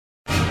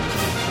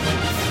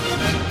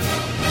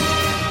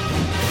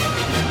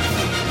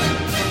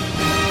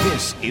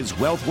This is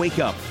Wealth Wake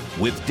Up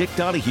with Dick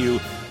Donahue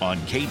on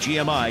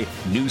KGMI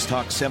News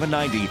Talk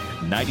 790,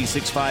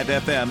 96.5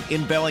 FM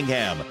in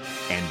Bellingham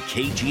and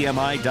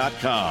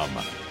KGMI.com.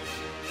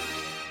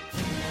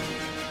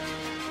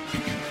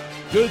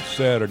 Good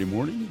Saturday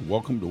morning.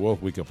 Welcome to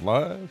Wealth Wake Up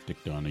Live.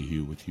 Dick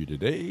Donahue with you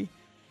today.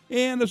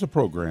 And as a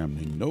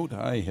programming note,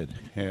 I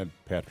had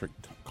Patrick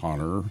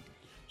Connor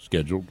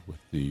scheduled with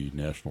the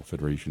National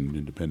Federation of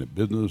Independent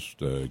Business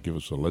to give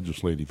us a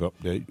legislative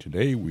update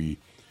today. We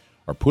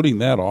are putting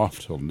that off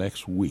till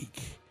next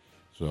week.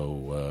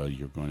 So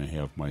you're going to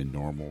have my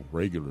normal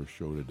regular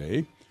show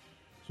today.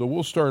 So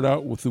we'll start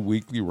out with the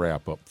weekly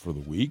wrap-up for the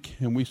week.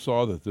 And we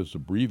saw that this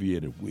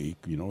abbreviated week,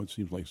 it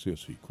seems like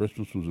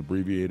Christmas was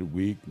abbreviated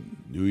week,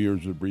 New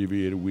Year's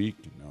abbreviated week.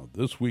 Now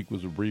this week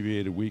was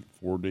abbreviated week,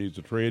 4 days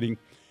of trading.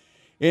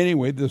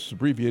 Anyway, this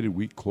abbreviated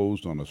week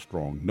closed on a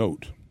strong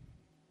note.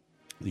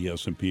 The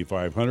S&P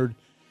 500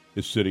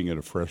 is sitting at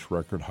a fresh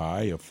record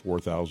high of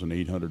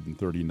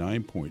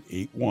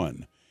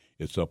 4,839.81.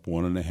 It's up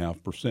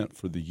 1.5%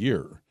 for the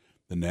year.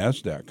 The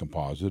NASDAQ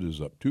composite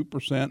is up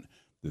 2%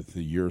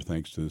 the year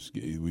thanks to this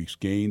week's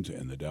gains,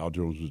 and the Dow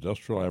Jones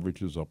Industrial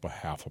Average is up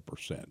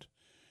 0.5%.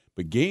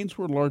 But gains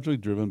were largely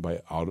driven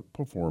by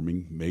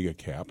outperforming mega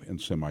cap and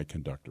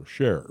semiconductor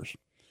shares.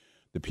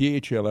 The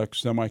PHLX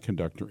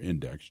Semiconductor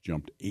Index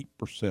jumped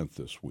 8%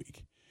 this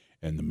week,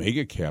 and the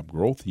mega cap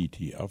growth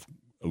ETF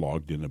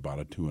logged in about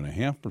a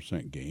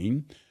 2.5%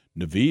 gain.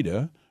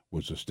 Nvidia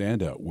was a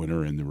standout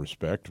winner in the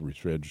respect,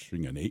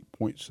 registering an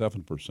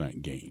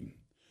 8.7% gain.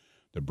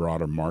 The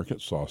broader market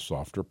saw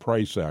softer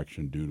price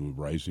action due to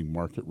rising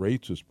market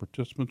rates as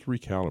participants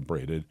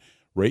recalibrated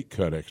rate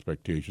cut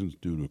expectations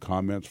due to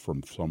comments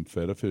from some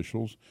Fed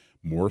officials,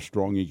 more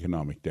strong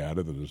economic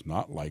data that is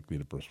not likely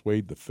to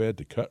persuade the Fed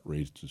to cut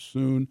rates as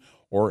soon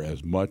or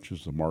as much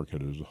as the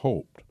market has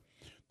hoped.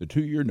 The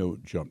 2-year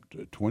note jumped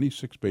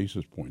 26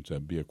 basis points,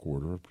 that'd be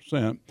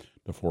 0.25%,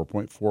 to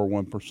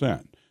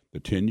 4.41%. The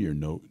 10-year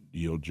note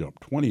yield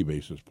jumped 20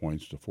 basis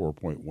points to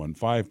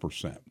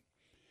 4.15%.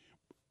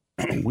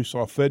 We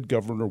saw Fed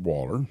Governor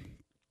Waller,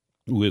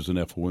 who is an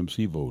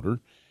FOMC voter,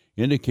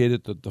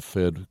 indicated that the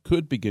Fed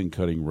could begin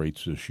cutting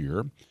rates this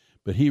year,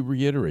 but he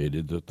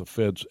reiterated that the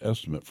Fed's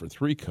estimate for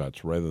 3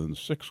 cuts rather than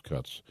 6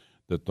 cuts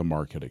that the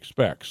market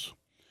expects.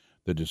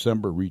 The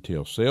December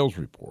retail sales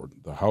report,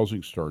 the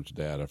housing starts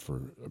data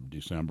for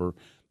December,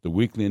 the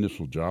weekly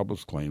initial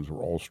jobless claims were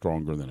all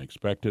stronger than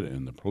expected,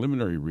 and the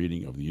preliminary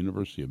reading of the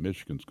University of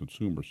Michigan's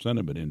Consumer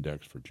Sentiment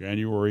Index for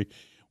January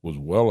was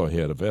well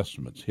ahead of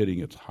estimates, hitting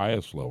its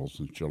highest level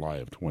since July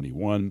of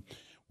 21,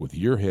 with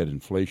year-ahead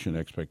inflation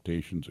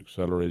expectations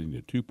accelerating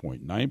to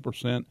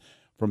 2.9%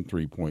 from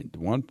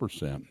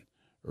 3.1%,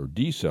 or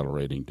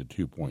decelerating to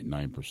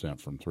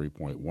 2.9% from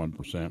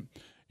 3.1%,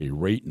 a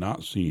rate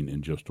not seen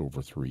in just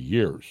over 3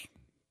 years.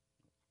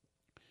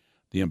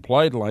 The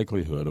implied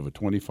likelihood of a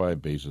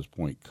 25 basis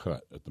point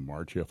cut at the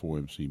March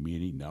FOMC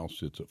meeting now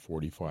sits at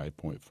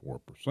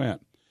 45.4%.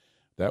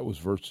 That was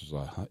versus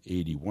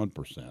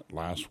 81%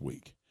 last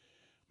week.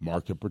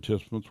 Market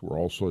participants were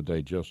also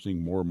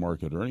digesting more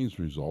market earnings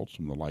results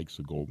from the likes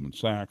of Goldman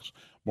Sachs,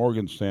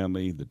 Morgan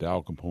Stanley, the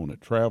Dow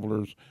Component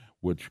Travelers,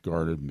 which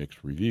garnered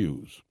mixed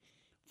reviews.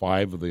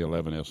 5 of the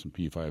 11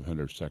 S&P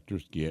 500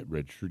 sectors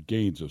registered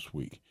gains this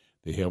week.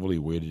 The heavily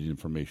weighted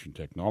information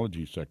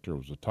technology sector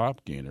was the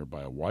top gainer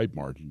by a wide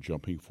margin,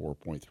 jumping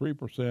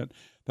 4.3%,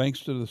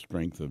 thanks to the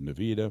strength of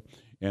Nvidia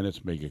and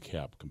its mega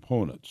cap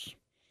components.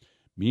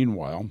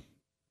 Meanwhile,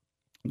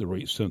 the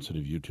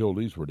rate-sensitive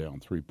utilities were down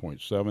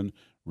 3.7%,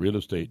 real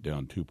estate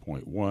down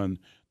 2.1%.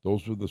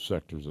 Those were the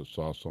sectors that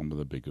saw some of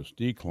the biggest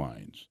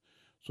declines.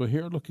 So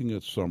here, looking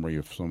at summary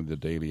of some of the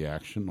daily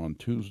action. On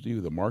Tuesday,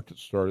 the market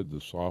started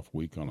the short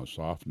week on a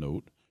soft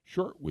note.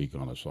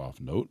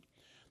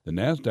 The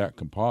NASDAQ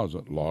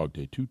composite logged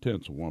a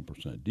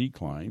 0.2%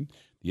 decline.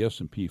 The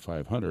S&P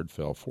 500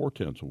 fell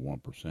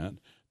 0.4%.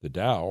 The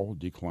Dow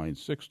declined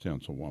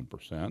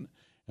 0.6%.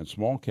 And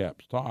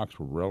small-cap stocks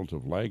were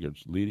relative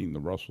laggards, leading the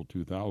Russell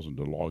 2000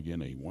 to log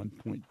in a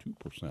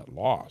 1.2%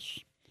 loss.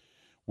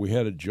 We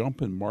had a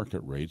jump in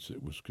market rates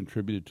that was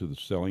contributed to the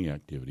selling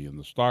activity in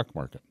the stock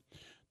market.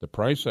 The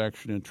price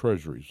action in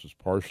treasuries is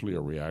partially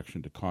a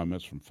reaction to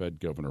comments from Fed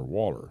Governor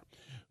Waller,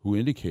 who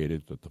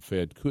indicated that the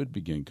Fed could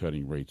begin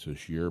cutting rates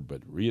this year,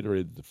 but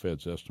reiterated the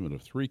Fed's estimate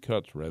of 3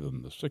 cuts rather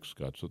than the 6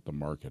 cuts that the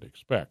market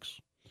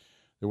expects.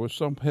 There was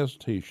some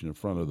hesitation in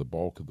front of the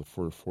bulk of the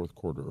fourth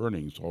quarter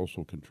earnings,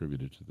 also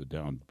contributed to the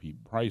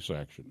downbeat price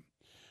action.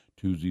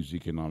 Tuesday's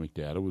economic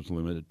data was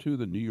limited to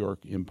the New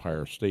York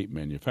Empire State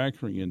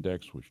Manufacturing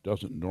Index, which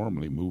doesn't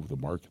normally move the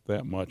market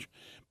that much,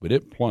 but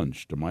it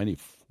plunged to minus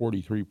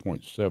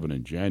 43.7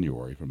 in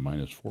January from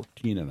minus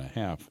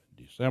 14.5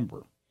 in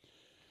December.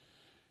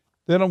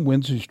 Then on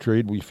Wednesday's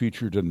trade, we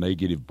featured a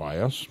negative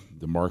bias.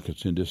 The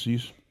market's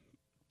indices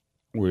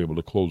were able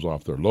to close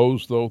off their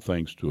lows, though,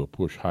 thanks to a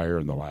push higher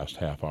in the last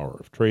half hour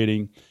of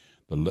trading.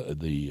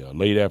 The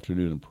late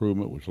afternoon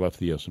improvement, which left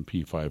the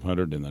S&P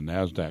 500 and the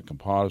NASDAQ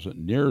composite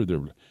near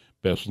their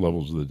best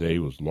levels of the day,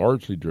 was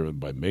largely driven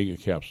by mega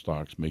cap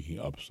stocks making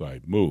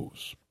upside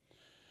moves.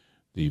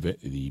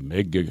 The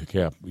mega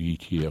cap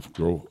ETF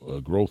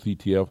growth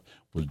ETF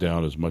was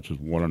down as much as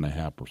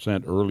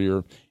 1.5%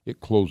 earlier. It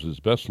closed its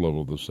best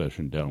level of the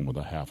session down with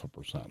a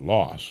 0.5%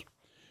 loss.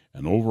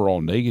 An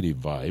overall negative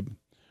vibe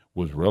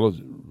was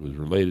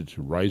related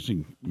to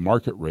rising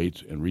market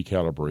rates and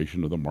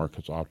recalibration of the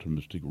market's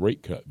optimistic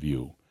rate cut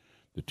view.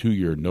 The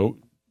 2-year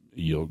note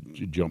yield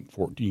jumped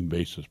 14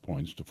 basis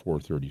points to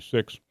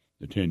 4.36.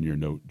 The 10-year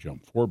note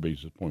jumped 4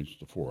 basis points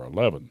to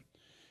 4.11.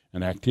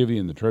 And activity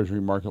in the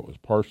Treasury market was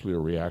partially a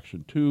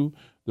reaction to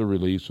the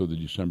release of the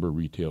December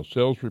retail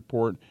sales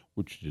report,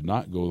 which did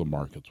not go the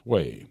market's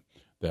way.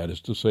 That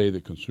is to say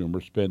that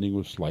consumer spending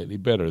was slightly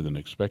better than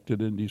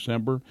expected in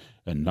December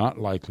and not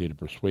likely to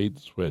persuade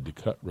the Fed to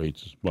cut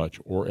rates as much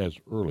or as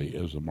early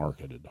as the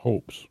market had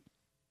hopes.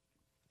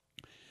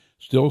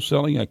 Still,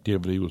 selling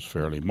activity was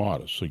fairly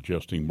modest,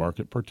 suggesting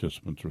market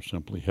participants are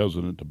simply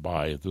hesitant to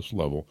buy at this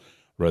level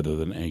rather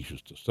than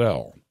anxious to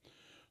sell.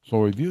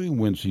 So reviewing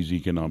Wednesday's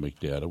economic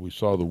data, we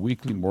saw the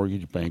weekly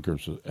mortgage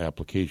bankers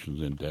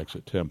applications index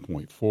at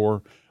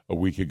 10.4. A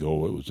week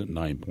ago, it was at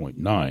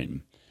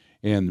 9.9.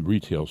 And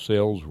retail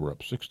sales were up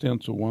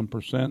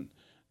 0.6%.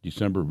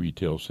 December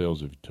retail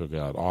sales, if you took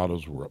out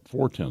autos, were up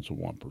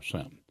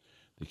 0.4%.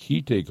 The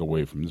key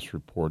takeaway from this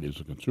report is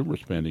that consumer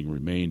spending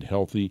remained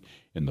healthy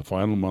in the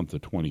final month of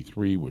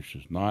 23, which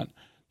does not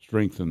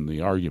strengthen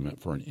the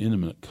argument for an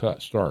imminent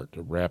start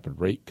to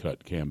rapid rate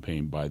cut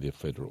campaign by the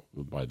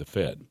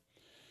Fed.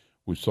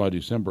 We saw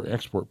December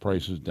export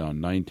prices down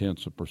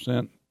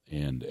 0.9%,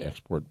 and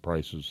export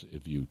prices,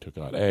 if you took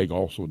out ag,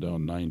 also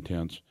down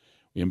 0.9%.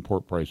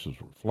 Import prices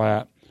were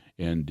flat,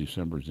 and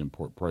December's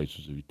import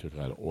prices, if you took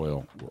out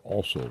oil, were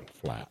also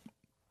flat.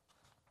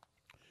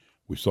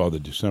 We saw the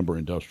December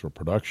industrial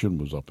production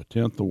was up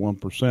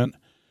 0.1%.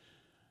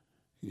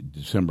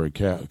 December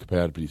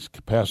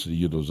capacity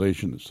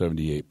utilization at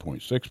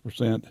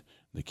 78.6%.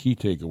 The key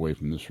takeaway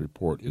from this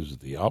report is that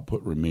the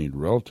output remained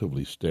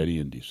relatively steady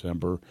in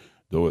December,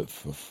 though it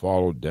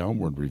followed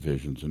downward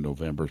revisions in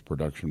November's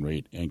production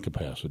rate and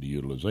capacity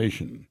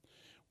utilization.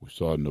 We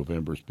saw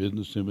November's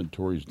business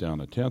inventories down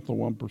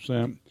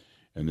 0.1%,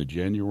 and the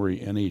January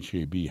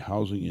NHAB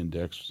housing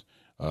index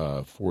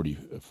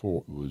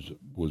 44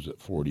 was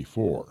at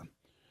 44.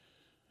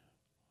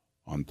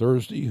 On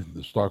Thursday,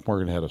 the stock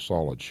market had a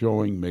solid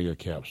showing. Mega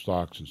cap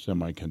stocks and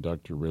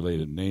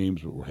semiconductor-related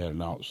names had an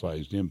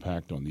outsized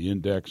impact on the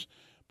index,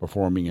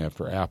 performing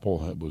after Apple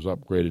was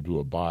upgraded to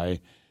a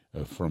buy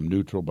from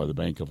neutral by the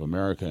Bank of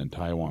America, and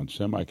Taiwan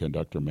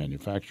Semiconductor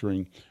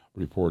Manufacturing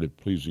reported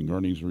pleasing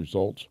earnings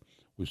results.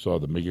 We saw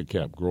the mega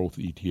cap growth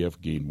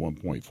ETF gain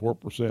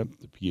 1.4%.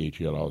 The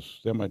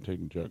PHLS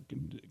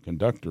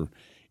Semiconductor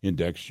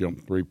Index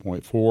jumped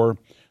 3.4%.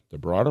 The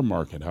broader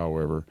market,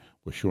 however,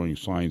 was showing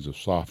signs of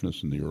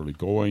softness in the early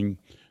going.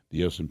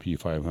 The S&P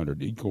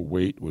 500 equal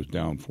weight was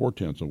down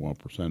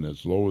 0.4%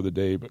 as low of the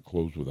day, but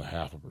closed with a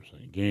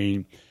 0.5%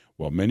 gain,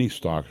 while many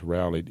stocks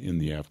rallied in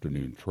the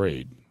afternoon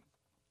trade.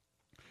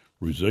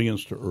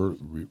 Resilience to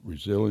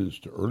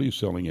early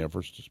selling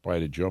efforts,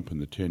 despite a jump in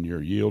the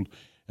 10-year yield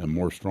and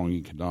more strong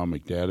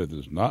economic data,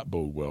 does not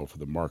bode well for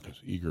the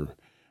market's eager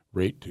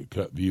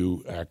rate-to-cut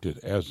view, acted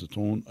as its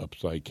own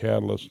upside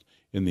catalyst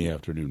in the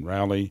afternoon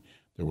rally.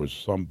 There was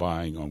some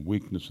buying on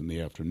weakness in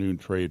the afternoon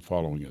trade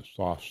following a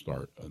soft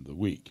start of the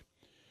week.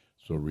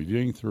 So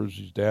reviewing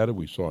Thursday's data,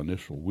 we saw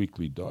initial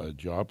weekly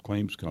job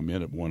claims come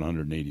in at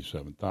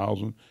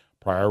 187,000.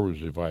 Prior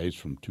was revised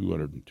from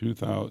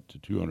 202,000 to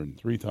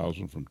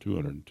 203,000 from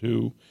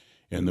 202,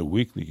 and the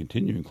weekly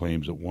continuing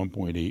claims at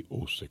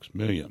 1.806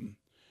 million.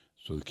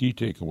 So the key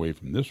takeaway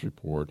from this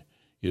report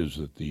is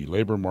that the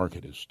labor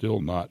market is still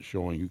not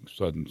showing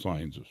sudden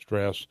signs of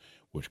stress,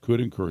 which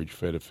could encourage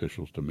Fed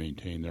officials to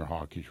maintain their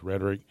hawkish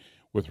rhetoric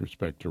with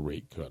respect to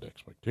rate cut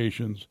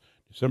expectations.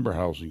 December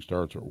housing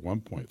starts at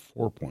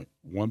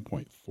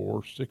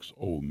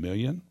 1.460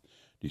 million.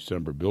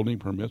 December building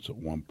permits at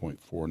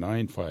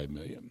 1.495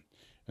 million.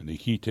 And the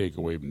key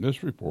takeaway from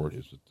this report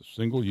is that the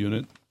single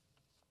unit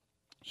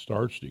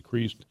starts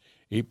decreased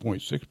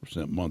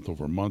 8.6% month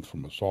over month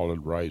from a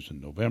solid rise in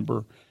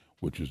November,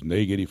 which is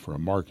negative for a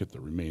market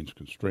that remains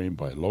constrained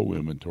by low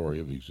inventory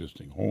of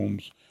existing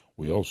homes.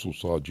 We also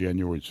saw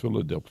January's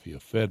Philadelphia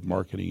Fed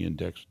Marketing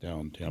Index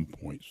down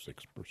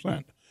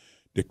 10.6%.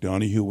 Dick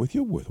Donahue with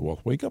you with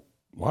Wealth Wake Up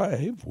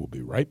Live. We'll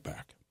be right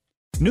back.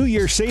 New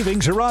Year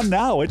savings are on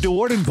now at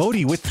DeWard &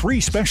 Bodie with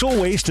 3 special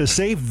ways to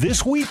save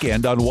this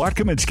weekend on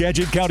Whatcom and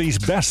Skagit County's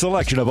best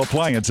selection of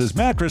appliances,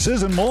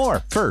 mattresses, and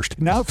more. First,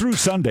 now through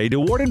Sunday,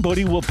 DeWard &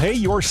 Bodie will pay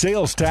your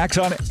sales tax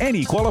on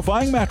any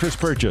qualifying mattress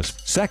purchase.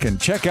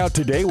 Second, check out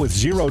today with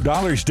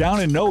 $0 down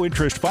and no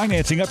interest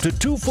financing up to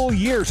 2 full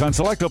years on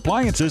select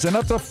appliances and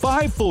up to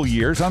 5 full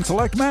years on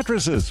select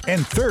mattresses.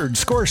 And third,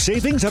 score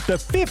savings up to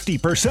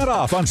 50%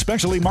 off on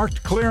specially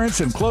marked clearance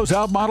and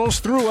closeout models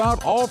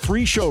throughout all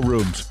 3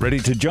 showrooms. Ready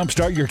to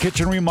jumpstart your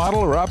kitchen remodel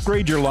or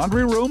upgrade your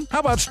laundry room? How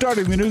about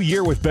starting the new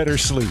year with better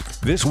sleep?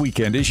 This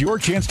weekend is your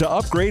chance to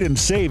upgrade and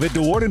save at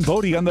DeWard &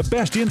 Bodie on the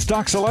best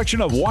in-stock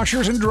selection of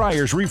washers and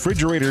dryers,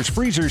 refrigerators,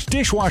 freezers,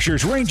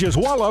 dishwashers, ranges,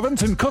 wall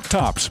ovens, and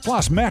cooktops.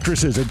 Plus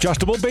mattresses,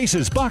 adjustable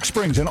bases, box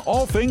springs, and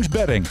all things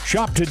bedding.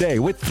 Shop today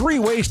with 3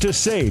 ways to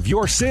save.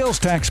 Your sales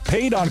tax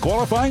paid on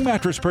qualifying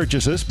mattress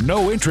purchases,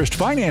 no interest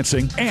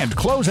financing, and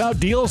closeout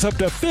deals up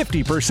to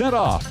 50%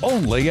 off.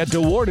 Only at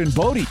DeWard &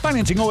 Bodie.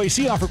 Financing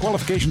OAC offer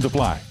qualifications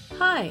apply.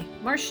 Hi,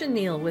 Marcia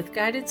Neal with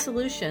Guided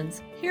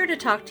Solutions, here to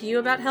talk to you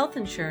about health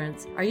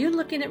insurance. Are you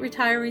looking at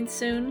retiring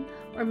soon?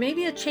 Or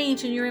maybe a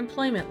change in your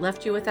employment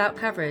left you without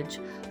coverage?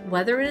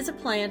 Whether it is a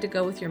plan to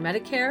go with your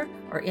Medicare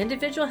or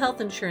individual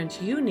health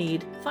insurance you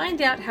need,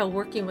 find out how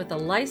working with a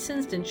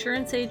licensed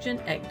insurance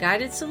agent at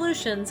Guided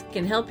Solutions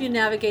can help you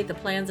navigate the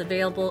plans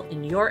available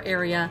in your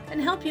area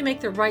and help you make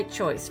the right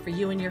choice for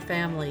you and your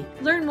family.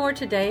 Learn more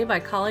today by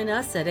calling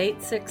us at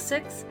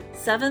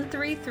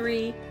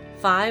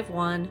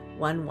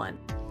 866-733-5111.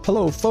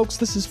 Hello folks,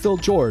 this is Phil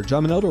George.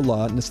 I'm an elder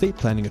law and estate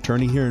planning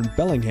attorney here in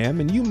Bellingham,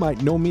 and you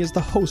might know me as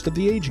the host of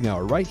the Aging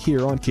Hour right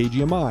here on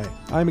KGMI.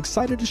 I'm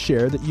excited to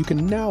share that you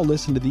can now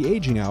listen to the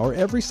Aging Hour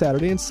every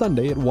Saturday and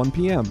Sunday at 1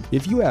 p.m.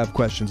 If you have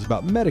questions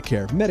about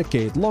Medicare,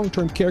 Medicaid,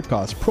 long-term care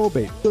costs,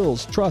 probate,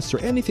 wills, trusts, or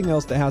anything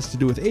else that has to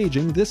do with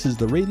aging, this is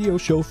the radio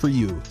show for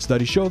you.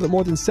 Studies show that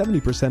more than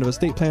 70% of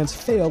estate plans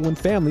fail when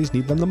families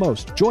need them the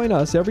most. Join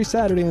us every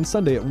Saturday and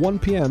Sunday at 1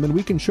 p.m. and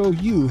we can show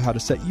you how to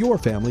set your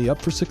family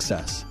up for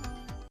success.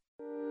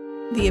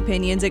 The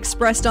opinions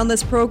expressed on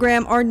this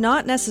program are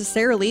not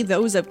necessarily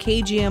those of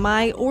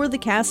KGMI or the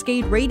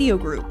Cascade Radio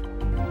Group.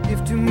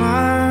 If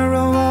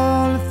tomorrow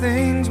all the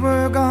things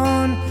were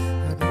gone,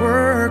 I'd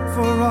work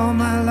for all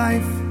my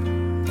life,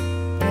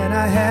 and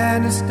I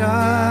had to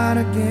start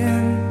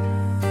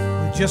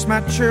again with just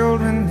my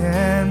children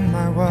and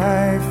my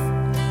wife.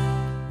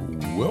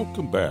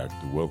 Welcome back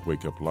to Wealth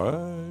Wake Up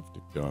Live.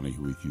 Dick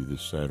Donahue with you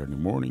this Saturday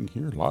morning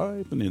here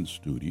live and in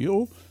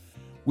studio.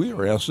 We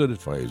are Asset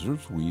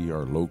Advisors. We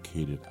are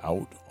located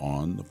out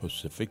on the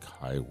Pacific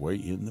Highway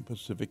in the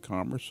Pacific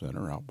Commerce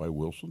Center out by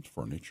Wilson's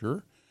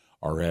Furniture.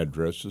 Our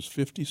address is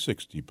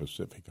 5060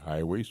 Pacific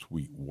Highway,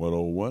 Suite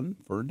 101,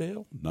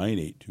 Ferndale,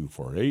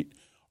 98248.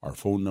 Our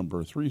phone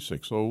number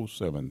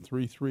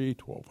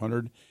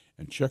 360-733-1200.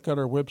 And check out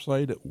our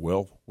website at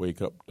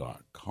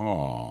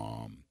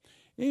wealthwakeup.com.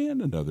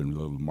 And another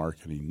little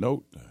marketing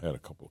note. I had a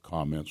couple of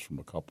comments from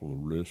a couple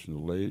of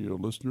radio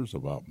listeners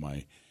about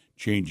my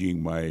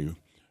changing my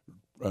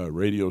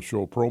radio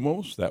show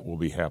promos. That will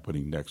be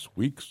happening next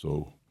week,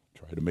 so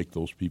try to make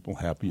those people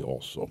happy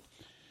also.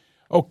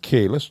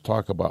 Okay, let's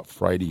talk about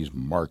Friday's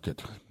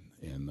market.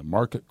 And the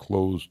market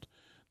closed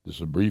this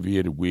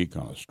abbreviated week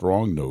on a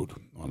strong note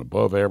on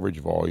above-average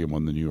volume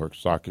on the New York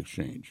Stock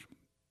Exchange.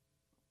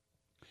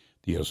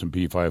 The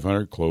S&P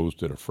 500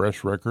 closed at a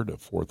fresh record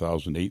of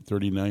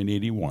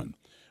 4,839.81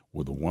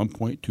 with a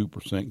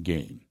 1.2%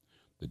 gain.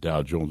 The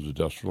Dow Jones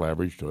Industrial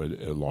Average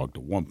logged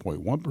a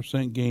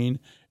 1.1% gain,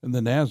 and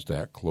the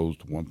NASDAQ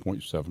closed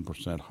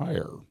 1.7%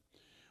 higher.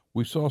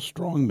 We saw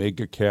strong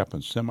mega cap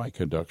and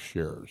semiconductor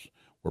shares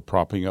were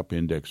propping up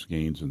index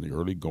gains in the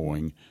early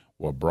going,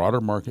 while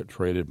broader market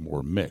traded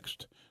more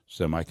mixed.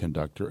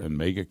 Semiconductor and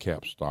mega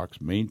cap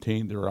stocks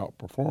maintained their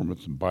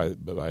outperformance, and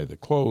by the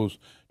close,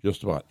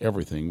 just about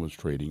everything was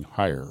trading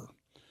higher.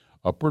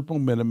 Upward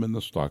momentum in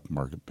the stock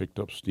market picked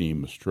up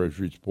steam as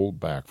Treasuries pulled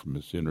back from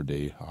its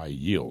intraday high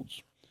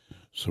yields.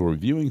 So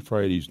reviewing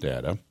Friday's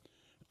data,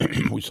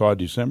 we saw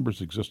December's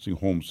existing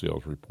home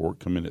sales report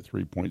come in at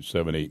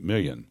 3.78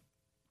 million.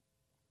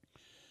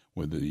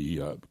 With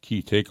the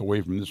key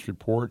takeaway from this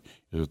report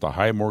is that the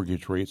high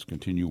mortgage rates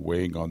continue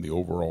weighing on the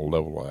overall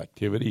level of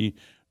activity,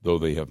 though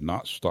they have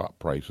not stopped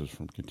prices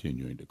from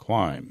continuing to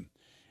climb.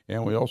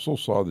 And we also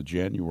saw the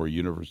January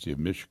University of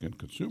Michigan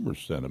consumer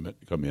sentiment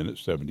come in at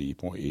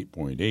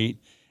 78.8,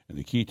 and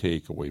the key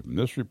takeaway from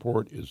this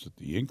report is that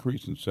the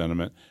increase in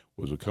sentiment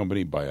was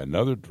accompanied by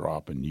another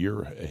drop in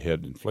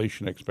year-ahead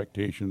inflation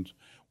expectations,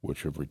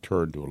 which have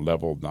returned to a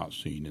level not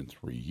seen in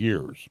 3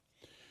 years.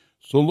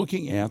 So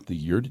looking at the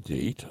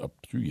year-to-date up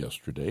through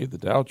yesterday, the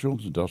Dow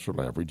Jones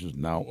Industrial Average is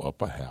now up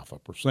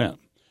 0.5%.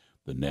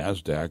 The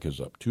NASDAQ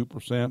is up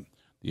 2%,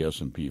 the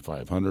S&P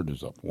 500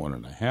 is up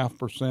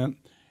 1.5%,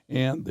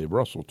 and the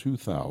Russell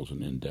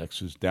 2000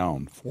 index is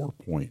down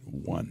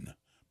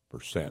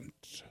 4.1%.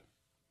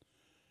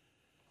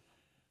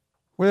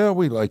 Well,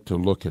 we like to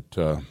look at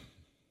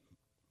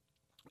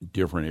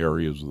different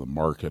areas of the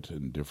market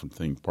and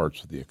different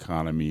parts of the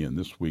economy, and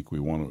this week we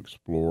want to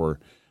explore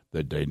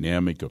the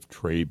dynamic of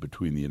trade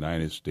between the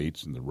United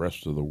States and the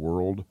rest of the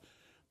world.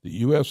 The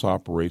U.S.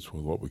 operates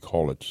with what we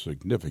call a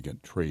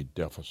significant trade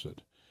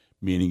deficit,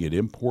 meaning it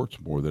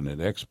imports more than it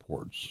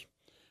exports.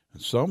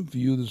 And some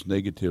view this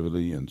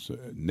negatively and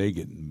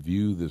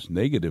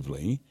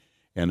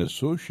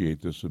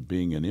associate this with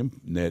being a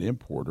net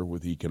importer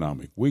with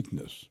economic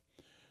weakness.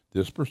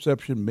 This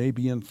perception may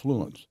be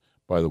influenced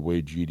by the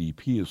way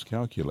GDP is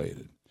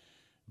calculated.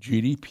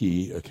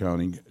 GDP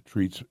accounting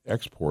treats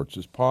exports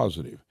as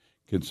positive,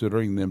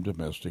 considering them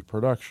domestic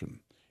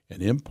production,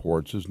 and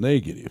imports is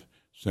negative,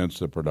 since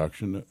the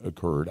production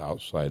occurred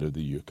outside of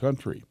the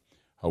country.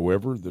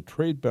 However, the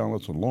trade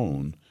balance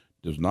alone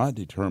does not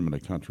determine a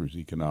country's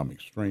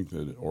economic strength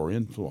or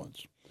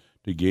influence.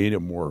 To gain a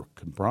more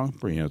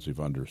comprehensive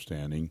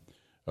understanding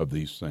of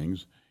these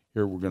things,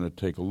 here we're going to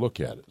take a look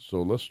at it.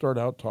 So let's start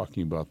out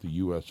talking about the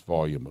U.S.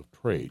 volume of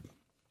trade.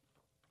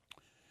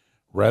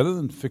 Rather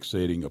than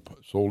fixating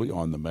solely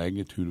on the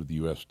magnitude of the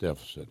U.S.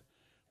 deficit,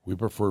 we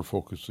prefer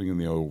focusing on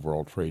the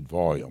overall trade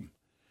volume.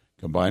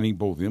 Combining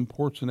both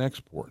imports and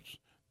exports,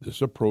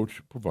 this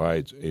approach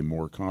provides a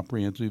more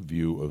comprehensive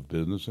view of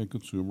business and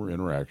consumer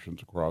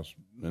interactions across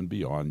and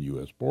beyond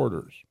U.S.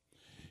 borders.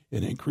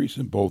 An increase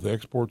in both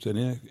exports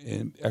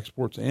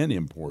and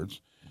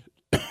imports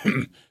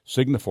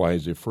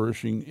signifies a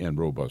flourishing and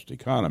robust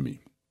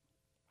economy.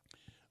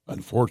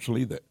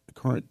 Unfortunately, the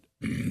current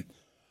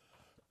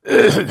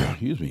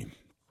the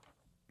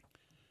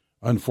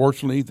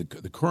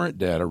current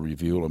data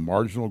reveal a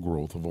marginal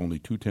growth of only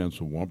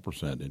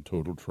 0.2% in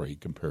total trade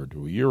compared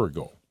to a year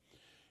ago.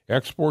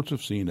 Exports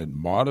have seen a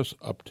modest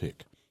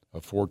uptick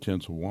of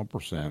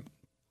 0.4%,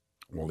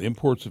 while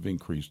imports have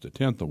increased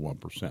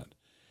 0.1%.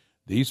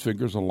 These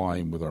figures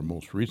align with our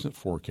most recent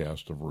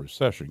forecast of a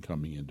recession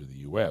coming into the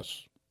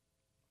U.S.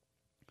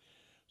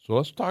 So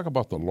let's talk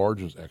about the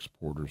largest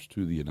exporters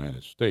to the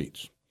United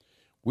States.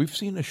 We've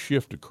seen a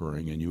shift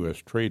occurring in U.S.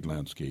 trade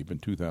landscape in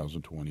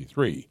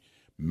 2023.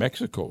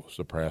 Mexico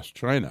surpassed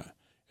China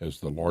as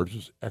the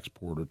largest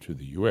exporter to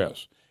the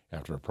U.S.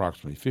 after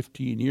approximately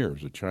 15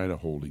 years of China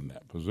holding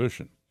that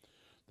position.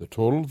 The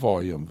total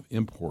volume of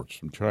imports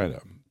from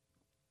China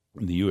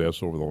in the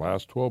U.S. over the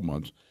last 12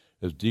 months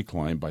has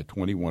declined by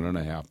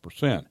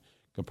 21.5%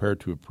 compared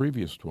to a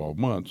previous 12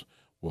 months,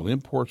 while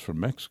imports from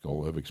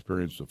Mexico have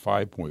experienced a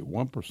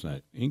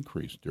 5.1%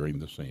 increase during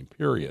the same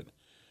period.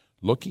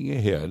 Looking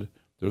ahead,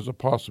 there's a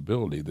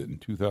possibility that in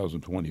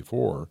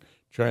 2024,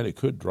 China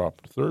could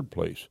drop to third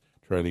place,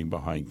 trailing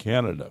behind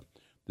Canada.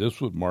 This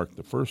would mark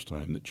the first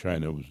time that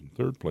China was in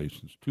third place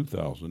since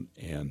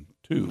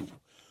 2002.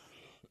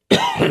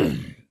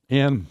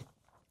 And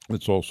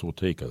let's also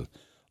take a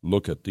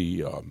look at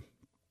the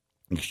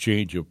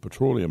exchange of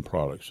petroleum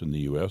products in the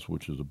U.S.,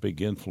 which is a big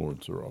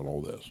influencer on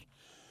all this.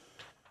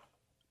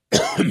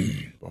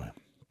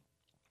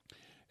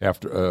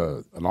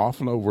 After an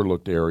often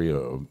overlooked area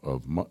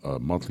of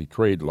monthly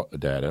trade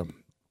data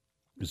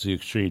is the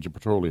exchange of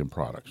petroleum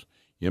products,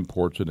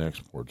 imports and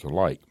exports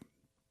alike.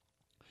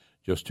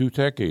 Just 2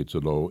 decades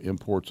ago,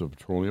 imports of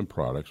petroleum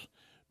products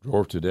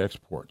drove to the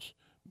exports,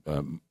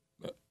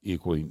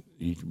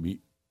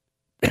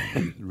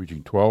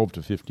 reaching 12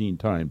 to 15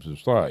 times the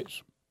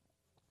size.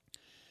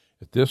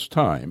 At this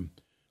time,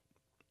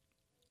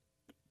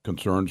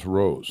 concerns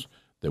arose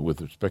that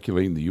with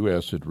speculating the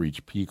U.S. had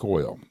reached peak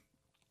oil,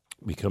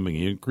 becoming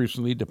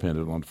increasingly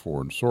dependent on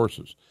foreign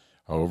sources.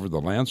 However, the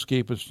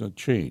landscape has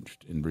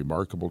changed in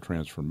remarkable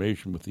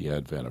transformation with the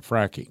advent of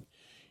fracking.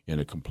 In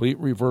a complete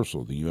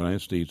reversal, the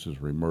United States has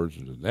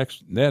reemerged as the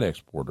net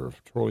exporter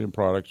of petroleum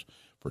products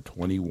for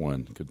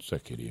 21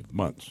 consecutive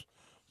months.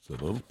 It's a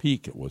little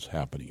peek at what's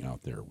happening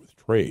out there with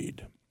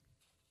trade.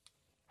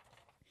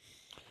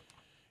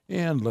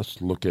 And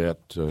let's look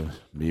at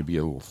maybe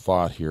a little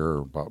thought here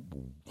about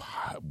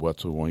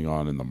what's going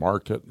on in the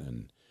market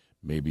and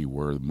maybe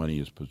where the money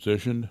is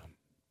positioned.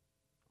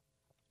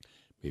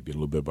 Maybe a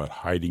little bit about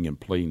hiding in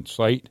plain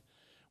sight.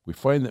 We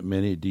find that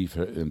many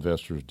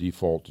investors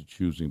default to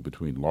choosing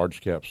between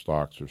large-cap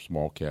stocks or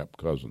small-cap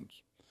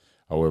cousins.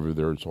 However,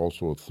 there is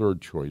also a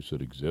third choice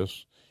that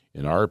exists,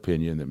 in our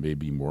opinion, that may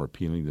be more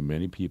appealing to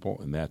many people,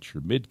 and that's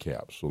your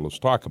mid-caps. So let's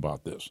talk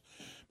about this.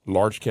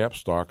 Large-cap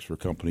stocks are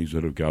companies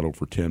that have got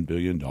over $10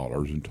 billion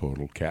in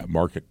total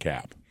market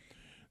cap.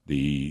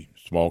 The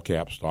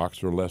small-cap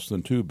stocks are less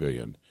than $2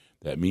 billion.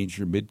 That means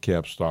your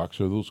mid-cap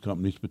stocks are those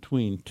companies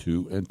between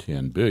 $2 and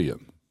 $10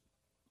 billion.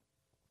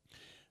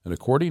 And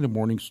according to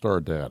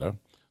Morningstar data,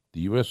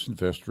 the U.S.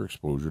 investor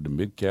exposure to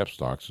mid-cap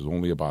stocks is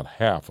only about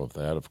half of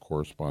that of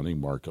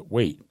corresponding market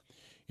weight,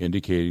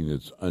 indicating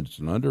that it's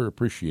an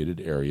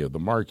underappreciated area of the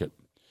market.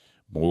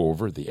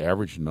 Moreover, the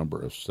average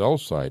number of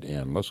sell-side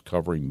analysts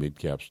covering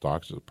mid-cap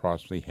stocks is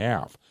approximately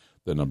half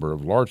the number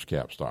of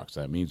large-cap stocks.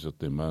 That means that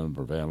the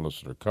number of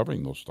analysts that are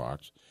covering those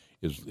stocks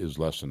is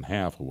less than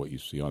half of what you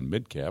see on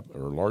mid-cap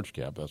or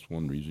large-cap. That's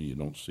one reason you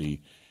don't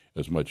see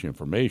as much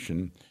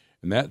information,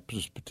 and that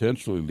is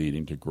potentially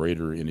leading to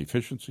greater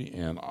inefficiency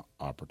and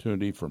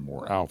opportunity for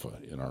more alpha,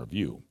 in our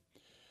view.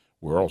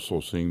 We're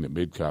also seeing that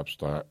mid-cap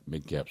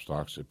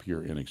stocks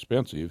appear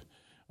inexpensive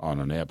on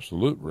an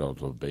absolute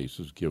relative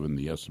basis, given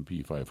the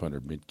S&P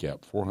 500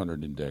 Mid-Cap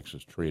 400 Index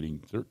is trading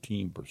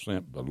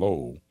 13%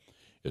 below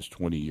its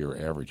 20-year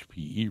average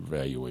PE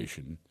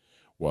valuation,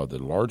 while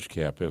the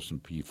large-cap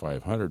S&P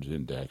 500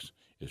 Index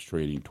is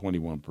trading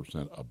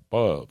 21%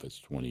 above its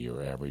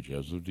 20-year average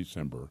as of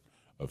December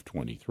of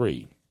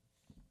 23.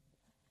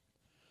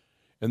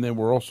 And then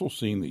we're also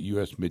seeing that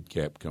U.S.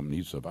 mid-cap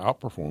companies have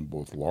outperformed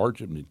both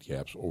large and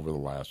mid-caps over the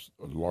last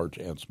large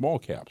and small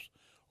caps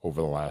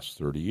over the last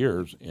 30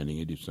 years, ending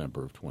in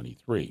December of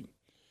 23.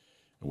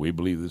 And we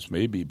believe this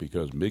may be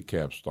because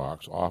mid-cap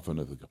stocks often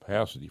have the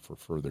capacity for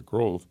further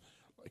growth,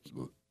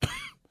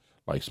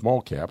 like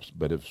small caps,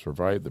 but have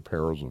survived the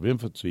perils of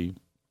infancy.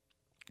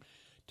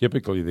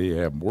 Typically, they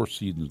have more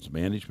seasoned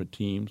management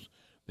teams,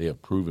 they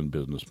have proven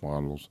business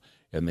models,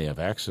 and they have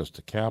access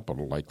to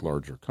capital like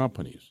larger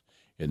companies.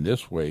 In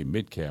this way,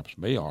 mid-caps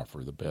may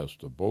offer the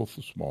best of both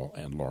the small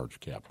and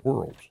large-cap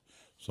worlds.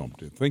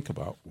 Something to think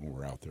about when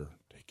we're out there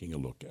taking a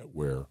look at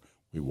where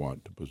we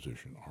want to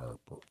position our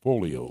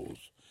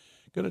portfolios.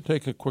 Going to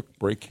take a quick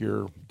break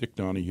here. Dick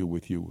Donahue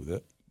with you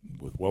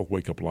with Wealth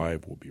Wake Up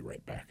Live. We'll be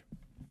right back.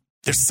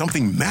 There's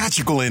something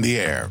magical in the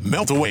air.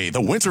 Melt away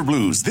the winter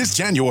blues this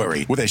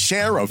January with a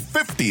share of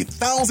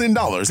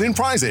 $50,000 in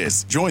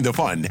prizes. Join the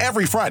fun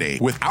every Friday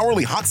with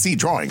hourly hot seat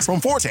drawings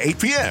from 4 to 8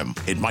 p.m.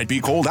 It might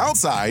be cold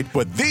outside,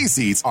 but these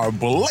seats are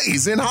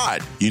blazing hot.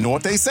 You know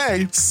what they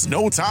say,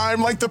 snow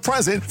time like the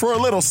present for a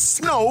little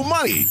snow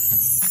money.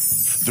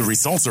 The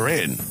results are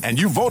in, and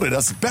you voted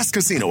us best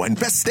casino and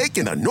best steak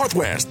in the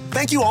Northwest.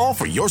 Thank you all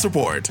for your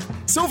support.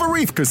 Silver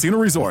Reef Casino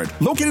Resort,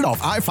 located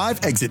off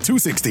I-5 exit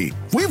 260.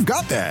 We've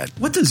got that.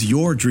 What does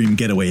your dream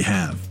getaway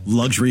have?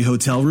 Luxury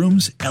hotel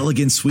rooms,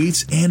 elegant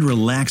suites, and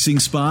relaxing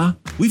spa?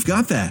 We've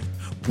got that.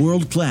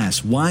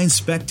 World-class Wine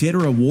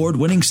Spectator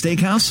Award-winning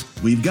steakhouse?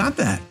 We've got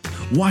that.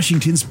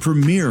 Washington's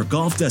premier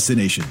golf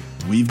destination?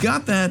 We've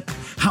got that.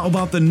 How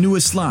about the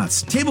newest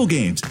slots, table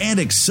games, and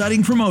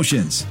exciting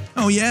promotions?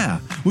 Oh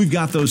yeah, we've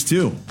got those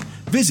too.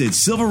 Visit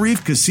Silver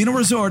Reef Casino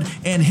Resort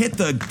and hit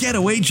the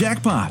getaway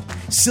jackpot.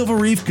 Silver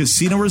Reef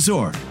Casino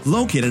Resort,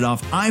 located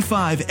off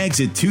I-5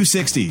 exit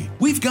 260.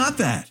 We've got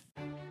that.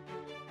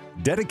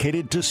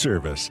 Dedicated to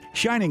service,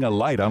 shining a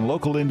light on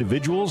local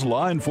individuals,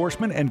 law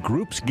enforcement, and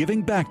groups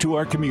giving back to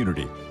our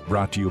community.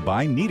 Brought to you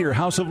by Nieder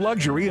House of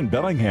Luxury in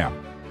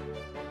Bellingham.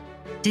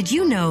 Did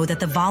you know that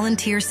the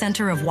Volunteer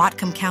Center of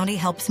Whatcom County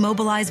helps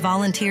mobilize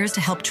volunteers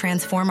to help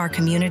transform our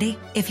community?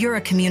 If you're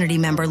a community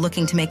member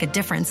looking to make a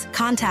difference,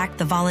 contact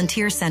the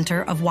Volunteer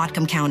Center of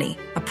Whatcom County,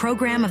 a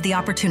program of the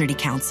Opportunity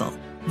Council.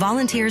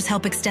 Volunteers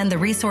help extend the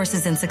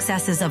resources and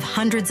successes of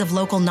hundreds of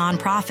local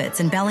nonprofits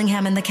in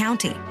Bellingham and the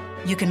county.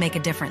 You can make a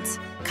difference.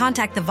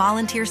 Contact the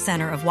Volunteer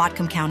Center of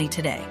Whatcom County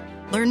today.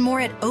 Learn more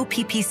at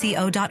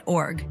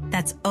oppco.org.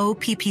 That's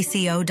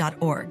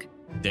oppco.org.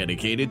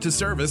 Dedicated to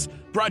service,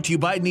 brought to you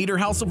by Nieder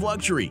House of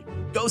Luxury.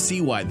 Go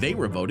see why they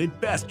were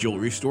voted best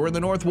jewelry store in the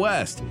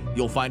Northwest.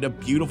 You'll find a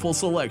beautiful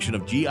selection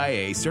of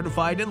GIA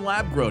certified and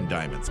lab-grown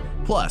diamonds,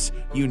 plus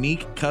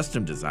unique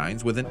custom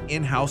designs with an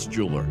in-house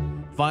jeweler.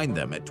 Find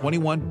them at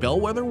 21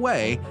 Bellwether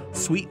Way,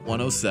 Suite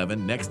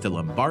 107, next to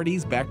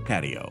Lombardi's back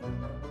patio.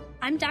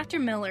 I'm Dr.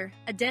 Miller,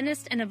 a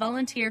dentist and a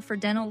volunteer for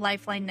Dental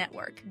Lifeline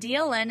Network.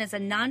 DLN is a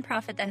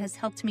nonprofit that has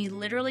helped me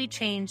literally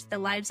change the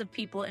lives of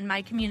people in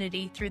my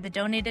community through the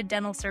Donated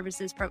Dental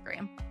Services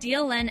program.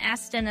 DLN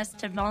asks dentists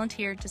to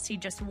volunteer to see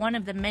just one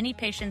of the many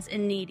patients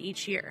in need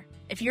each year.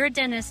 If you're a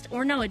dentist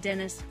or know a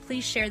dentist,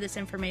 please share this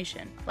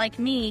information. Like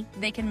me,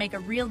 they can make a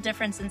real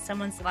difference in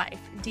someone's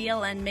life.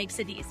 DLN makes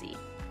it easy.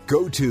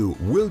 Go to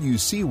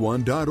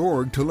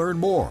willyouseeone.org to learn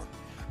more.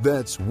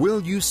 That's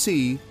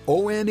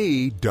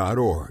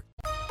willyouseeone.org.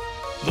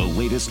 The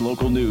latest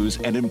local news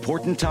and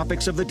important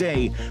topics of the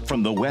day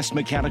from the West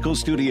Mechanical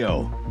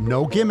Studio.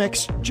 No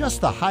gimmicks,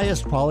 just the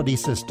highest quality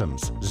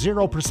systems,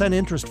 0%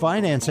 interest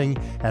financing,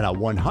 and a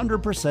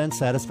 100%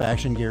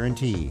 satisfaction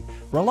guarantee.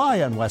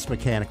 Rely on West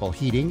Mechanical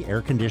Heating,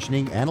 Air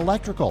Conditioning, and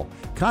Electrical.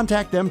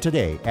 Contact them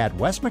today at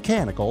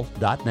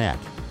westmechanical.net.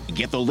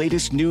 Get the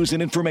latest news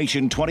and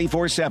information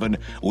 24/7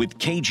 with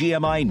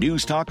KGMI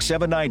News Talk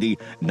 790,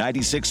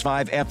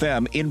 96.5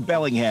 FM in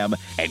Bellingham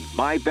and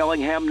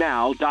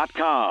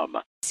mybellinghamnow.com.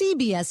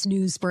 CBS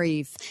News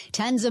Brief.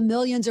 Tens of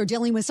millions are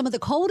dealing with some of the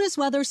coldest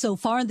weather so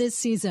far this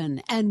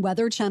season. And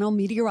Weather Channel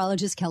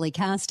meteorologist Kelly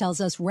Cass tells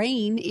us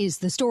rain is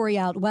the story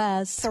out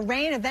west. The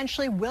rain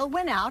eventually will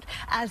win out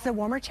as the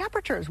warmer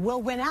temperatures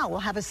will win out. We'll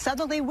have a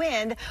southerly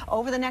wind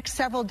over the next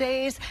several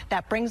days.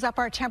 That brings up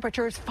our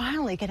temperatures,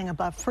 finally getting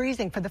above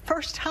freezing for the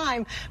first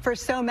time for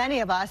so many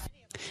of us.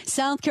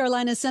 South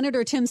Carolina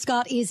Senator Tim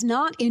Scott is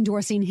not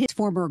endorsing his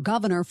former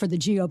governor for the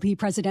GOP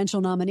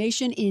presidential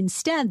nomination.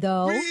 Instead,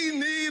 though, we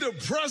need a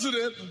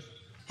president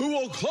who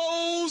will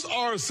close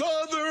our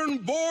southern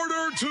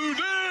border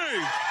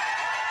today.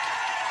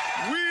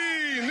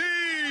 We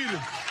need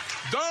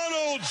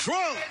Donald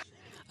Trump.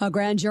 A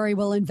grand jury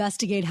will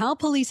investigate how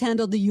police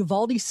handled the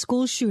Uvalde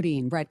school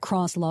shooting. Brett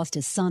Cross lost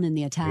his son in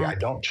the attack. Yeah, I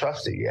don't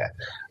trust it yet,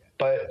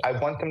 but I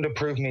want them to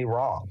prove me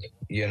wrong,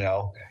 you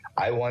know.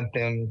 I want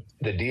them,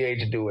 the DA,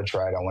 to do what's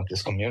right. I want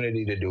this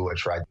community to do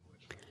what's right.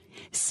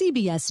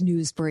 CBS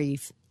News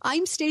Brief.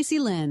 I'm Stacey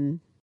Lynn.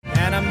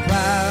 And I'm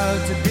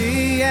proud to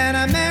be an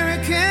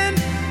American,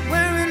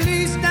 where at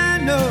least I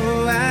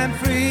know I'm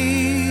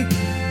free.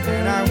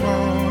 And I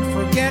won't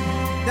forget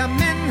the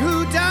men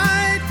who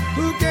died,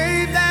 who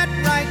gave that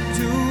right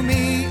to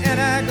me.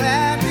 And I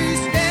gladly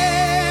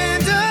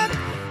stand up.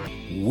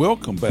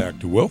 Welcome back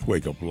to Wealth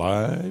Wake Up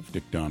Live.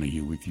 Dick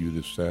Donahue with you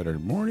this Saturday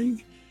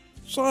morning.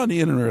 Saw an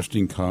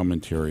interesting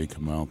commentary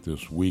come out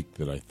this week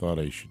that I thought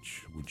I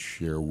would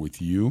share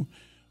with you.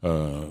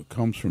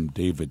 Comes from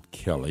David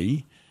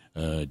Kelly.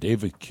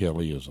 David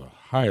Kelly is a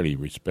highly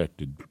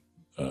respected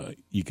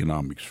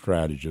economic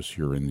strategist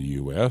here in the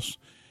U.S.,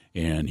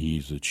 and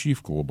he's the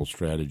chief global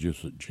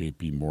strategist at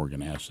J.P.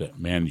 Morgan Asset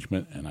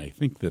Management, and I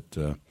think that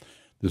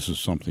this is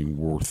something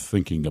worth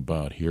thinking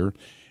about here.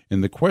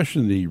 And the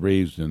question that he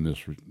raised in this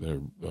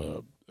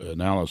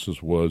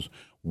analysis was,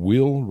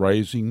 will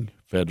rising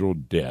federal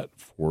debt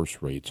force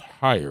rates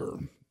higher?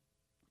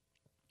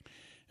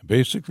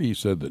 Basically, he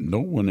said that no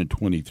one in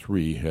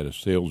 23 had a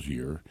sales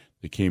year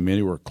that came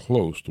anywhere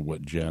close to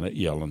what Janet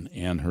Yellen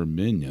and her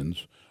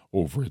minions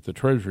over at the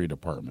Treasury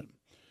Department.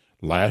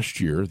 Last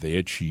year, they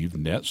achieved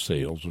net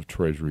sales of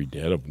Treasury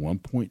debt of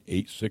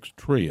 $1.86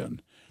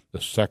 trillion,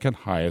 the second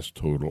highest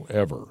total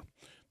ever.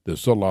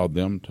 This allowed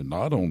them to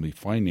not only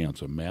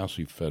finance a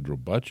massive federal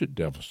budget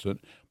deficit,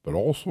 but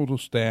also to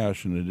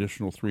stash an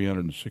additional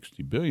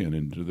 $360 billion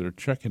into their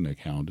checking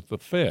account at the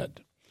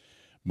Fed.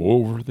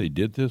 Moreover, they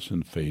did this in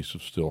the face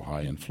of still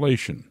high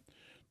inflation,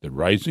 the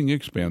rising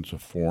expense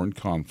of foreign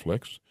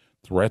conflicts,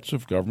 threats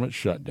of government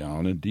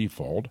shutdown and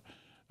default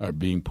are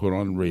being put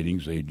on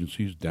ratings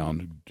agencies'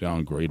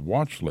 downgrade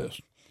watch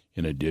list.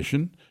 In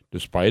addition,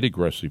 despite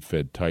aggressive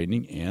Fed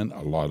tightening and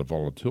a lot of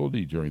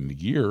volatility during the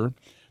year,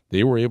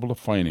 they were able to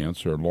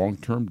finance their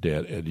long-term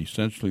debt at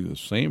essentially the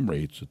same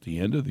rates at the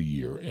end of the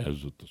year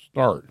as at the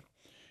start.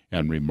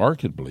 And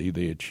remarkably,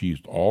 they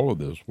achieved all of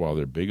this while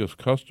their biggest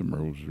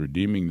customer was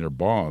redeeming their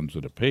bonds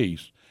at a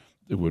pace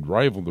that would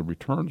rival the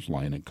returns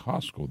line at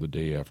Costco the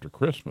day after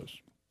Christmas.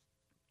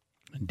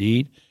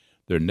 Indeed,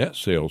 their net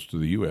sales to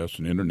the U.S.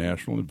 and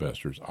international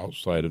investors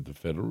outside of the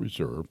Federal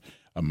Reserve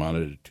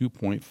amounted to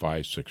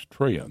 $2.56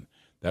 trillion.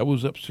 That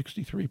was up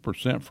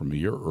 63% from a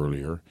year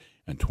earlier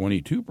and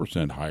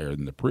 22% higher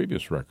than the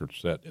previous record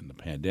set in the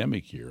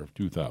pandemic year of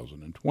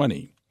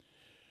 2020.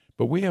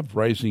 But we have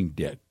rising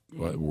debt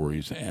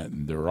worries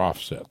and their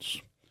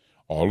offsets.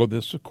 All of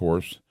this, of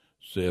course,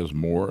 says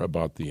more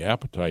about the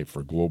appetite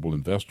for global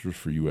investors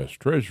for U.S.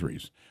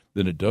 Treasuries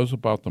than it does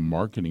about the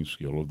marketing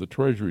skill of the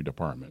Treasury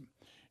Department.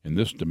 And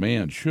this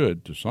demand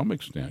should, to some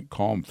extent,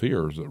 calm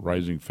fears that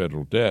rising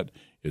federal debt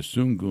is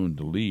soon going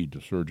to lead to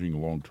surging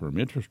long-term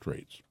interest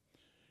rates.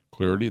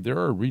 Clearly, there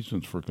are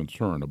reasons for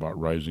concern about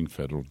rising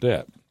federal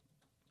debt.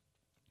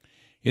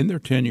 In their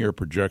 10-year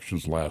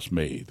projections last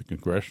May, the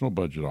Congressional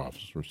Budget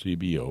Office, or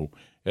CBO,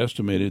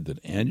 estimated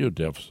that annual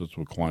deficits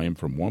would climb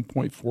from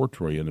 $1.4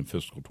 trillion in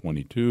fiscal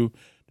 22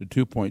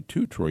 to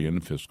 $2.2 trillion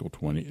in fiscal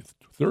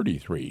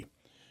 2033,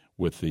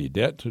 with the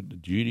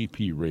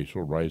debt-to-GDP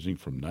ratio rising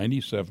from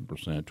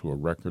 97% to a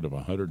record of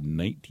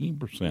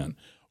 119%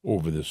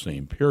 over the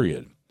same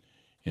period.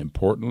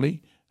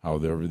 Importantly,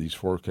 however, these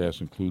forecasts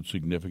include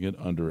significant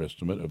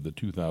underestimate of the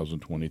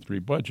 2023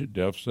 budget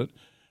deficit.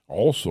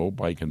 Also,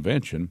 by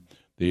convention,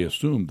 they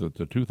assumed that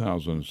the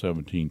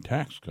 2017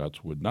 tax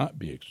cuts would not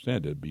be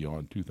extended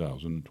beyond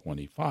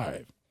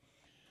 2025.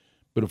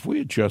 But if we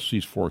adjust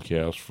these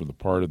forecasts for the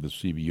part of the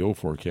CBO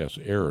forecast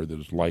error that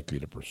is likely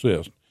to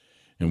persist,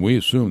 and we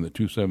assume that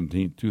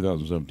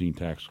 2017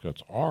 tax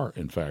cuts are,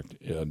 in fact,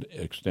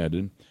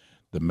 extended,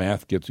 the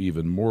math gets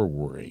even more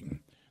worrying.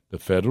 The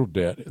federal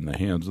debt in the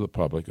hands of the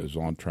public is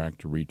on track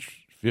to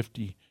reach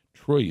 $50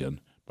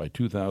 trillion by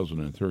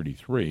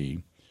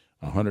 2033,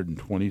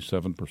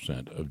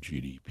 127% of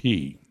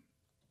GDP.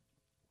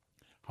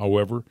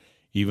 However,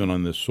 even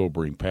on this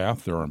sobering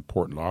path, there are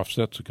important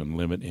offsets that can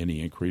limit any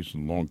increase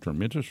in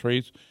long-term interest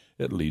rates,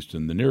 at least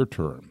in the near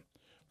term.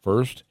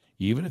 First,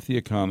 even if the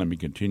economy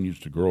continues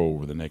to grow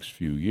over the next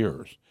few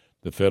years,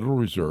 the Federal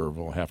Reserve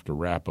will have to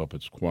wrap up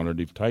its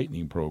quantitative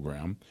tightening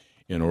program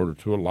in order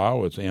to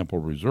allow its ample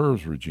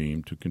reserves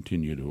regime to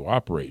continue to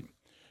operate.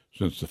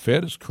 Since the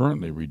Fed is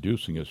currently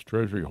reducing its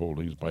Treasury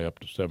holdings by up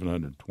to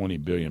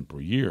 $720 billion per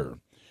year,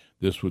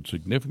 this would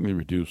significantly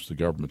reduce the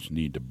government's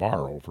need to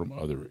borrow from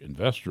other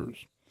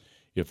investors.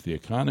 If the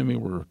economy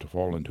were to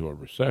fall into a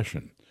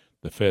recession,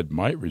 the Fed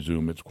might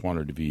resume its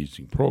quantitative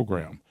easing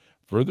program,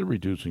 further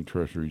reducing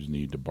Treasury's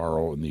need to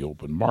borrow in the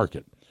open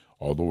market,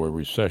 although a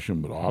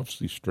recession would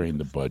obviously strain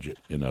the budget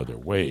in other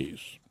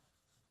ways.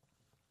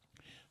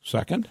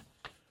 Second,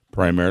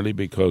 primarily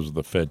because of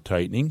the Fed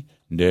tightening,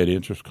 net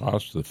interest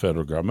costs to the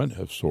federal government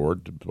have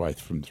soared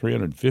from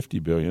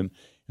 $350 billion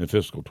in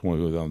fiscal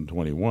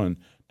 2021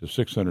 to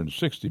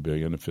 $660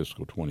 billion in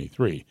fiscal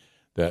 23.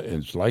 That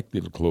is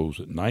likely to close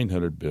at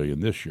 $900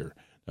 billion this year.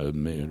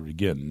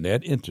 Again,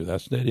 net interest.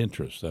 That's net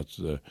interest. That's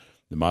the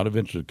amount of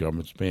interest the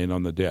government's paying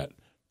on the debt.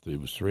 It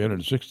was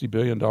 $360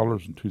 billion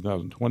in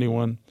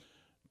 2021.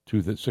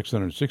 To the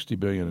 $660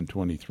 billion in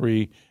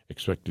 23,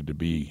 expected to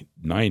be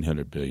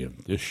 $900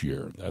 billion this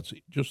year. That's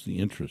just the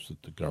interest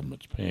that the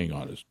government's paying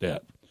on its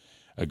debt.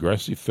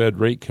 Aggressive Fed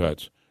rate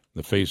cuts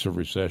in the face of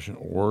recession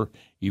or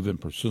even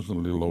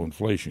persistently low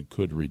inflation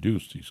could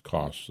reduce these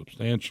costs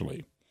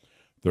substantially.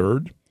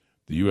 Third,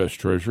 the U.S.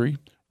 Treasury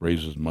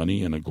raises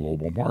money in a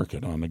global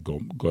market on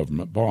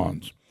government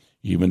bonds.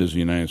 Even as the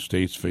United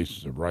States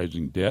faces a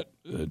rising debt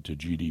to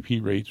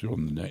GDP ratio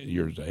in the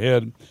years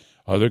ahead,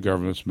 other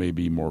governments may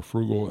be more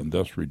frugal and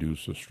thus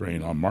reduce the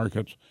strain on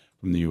markets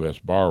from the U.S.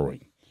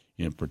 borrowing.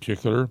 In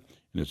particular,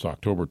 in its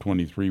October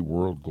 23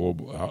 World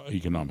Global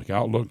Economic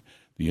Outlook,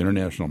 the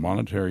International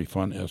Monetary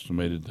Fund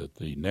estimated that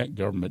the net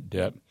government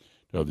debt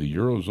of the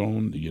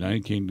Eurozone, the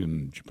United Kingdom,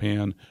 and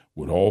Japan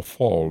would all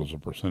fall as a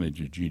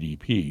percentage of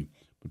GDP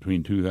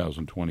between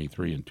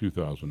 2023 and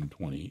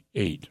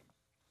 2028.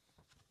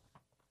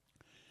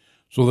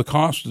 So the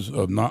cost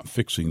of not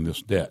fixing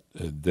this debt,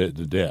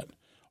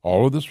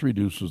 all of this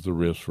reduces the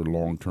risk for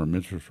long-term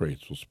interest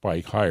rates will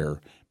spike higher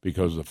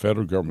because of the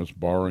federal government's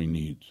borrowing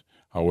needs.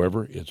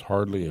 However, it's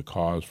hardly a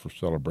cause for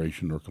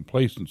celebration or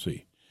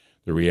complacency.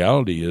 The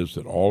reality is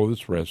that all of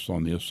this rests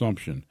on the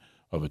assumption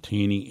of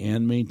attaining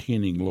and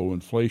maintaining low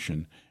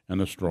inflation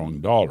and a strong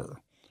dollar.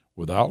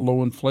 Without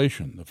low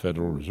inflation, the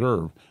Federal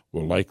Reserve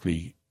will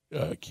likely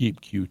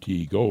keep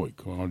QT going,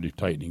 quantitative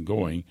tightening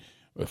going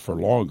for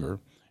longer,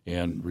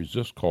 and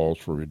resist calls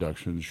for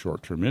reduction in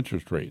short-term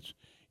interest rates.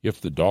 If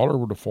the dollar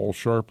were to fall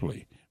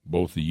sharply,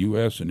 both the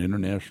U.S. and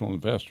international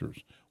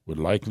investors would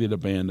likely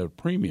demand a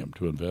premium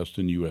to invest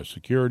in U.S.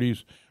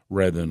 securities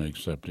rather than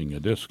accepting a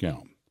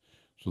discount.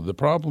 So the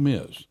problem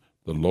is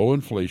the low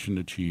inflation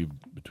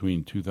achieved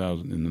between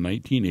 2000 and the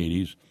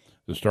 1980s,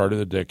 the start of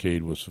the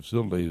decade, was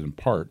facilitated in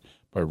part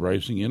by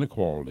rising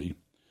inequality,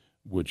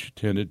 which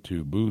tended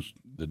to boost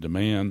the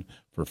demand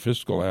for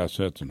fiscal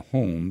assets and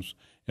homes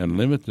and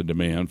limit the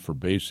demand for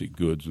basic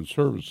goods and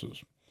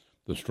services.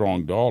 The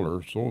strong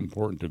dollar, so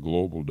important to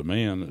global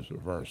demand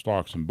of our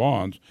stocks and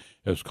bonds,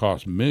 has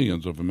cost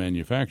millions of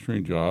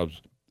manufacturing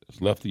jobs,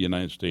 has left the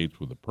United States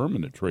with a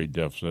permanent trade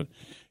deficit,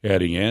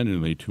 adding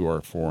annually to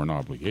our foreign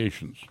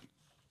obligations.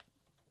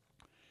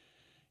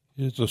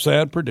 It's a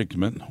sad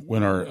predicament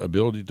when our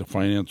ability to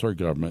finance our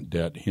government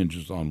debt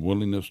hinges on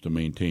willingness to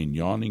maintain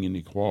yawning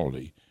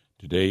inequality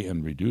today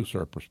and reduce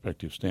our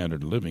prospective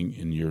standard of living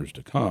in years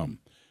to come.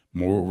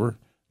 Moreover,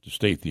 to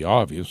state the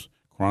obvious,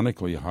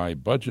 chronically high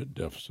budget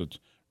deficits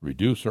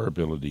reduce our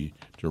ability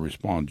to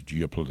respond to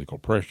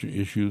geopolitical pressure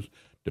issues,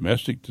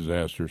 domestic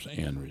disasters,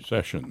 and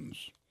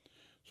recessions.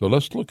 So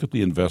let's look at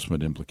the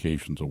investment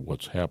implications of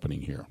what's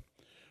happening here.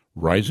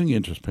 Rising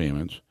interest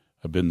payments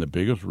have been the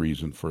biggest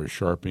reason for a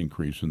sharp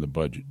increase in the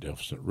budget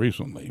deficit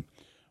recently.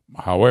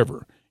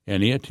 However,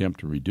 any attempt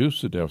to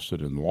reduce the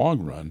deficit in the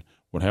long run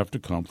would have to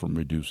come from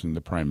reducing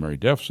the primary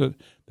deficit,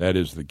 that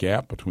is, the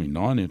gap between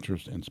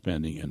non-interest and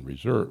spending and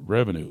reserve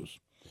revenues.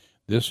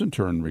 This, in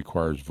turn,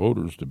 requires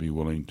voters to be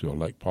willing to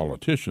elect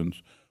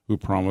politicians who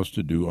promise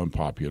to do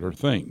unpopular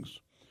things.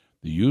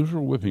 The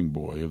usual whipping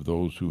boy of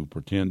those who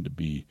pretend to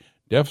be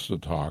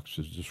deficit hawks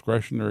is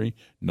discretionary,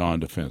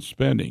 non-defense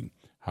spending.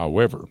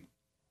 However,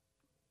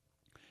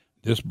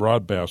 this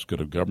broad basket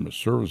of government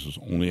services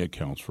only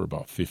accounts for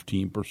about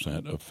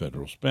 15% of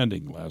federal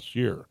spending last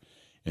year.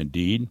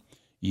 Indeed,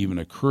 even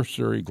a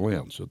cursory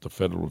glance at the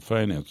federal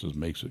finances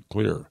makes it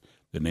clear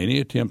that any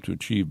attempt to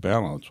achieve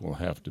balance will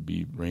have to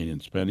be rein in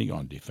spending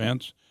on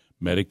defense,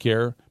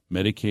 Medicare,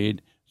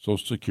 Medicaid,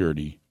 Social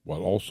Security,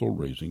 while also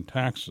raising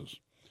taxes.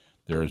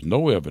 There is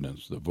no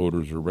evidence that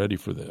voters are ready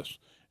for this,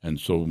 and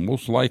so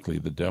most likely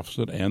the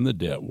deficit and the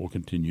debt will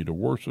continue to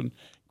worsen,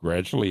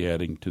 gradually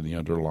adding to the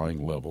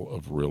underlying level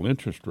of real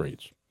interest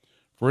rates.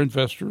 For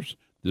investors,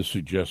 this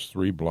suggests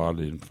three broad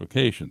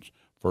implications.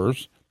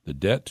 First, the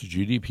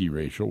debt-to-GDP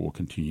ratio will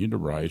continue to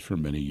rise for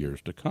many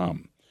years to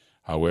come.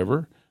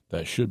 However,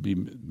 that should be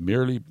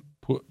merely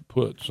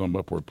put some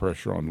upward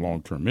pressure on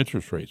long-term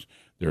interest rates.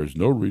 There is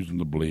no reason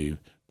to believe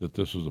that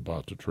this is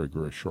about to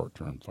trigger a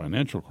short-term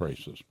financial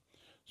crisis.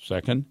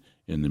 Second,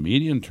 in the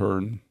medium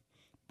term,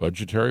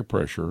 budgetary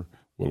pressure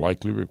will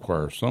likely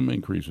require some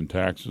increase in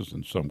taxes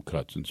and some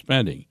cuts in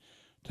spending.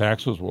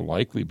 Taxes will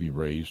likely be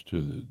raised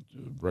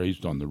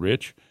on the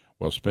rich,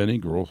 while spending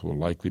growth will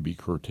likely be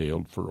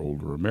curtailed for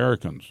older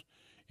Americans.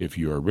 If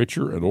you are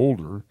richer and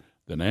older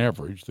than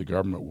average, the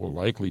government will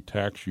likely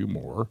tax you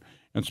more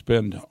and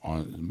spend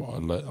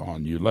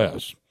on you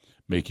less,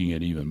 making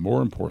it even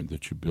more important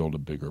that you build a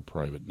bigger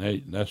private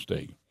nest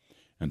egg.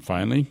 And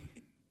finally,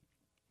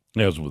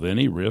 as with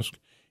any risk,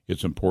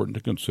 it's important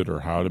to consider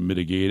how to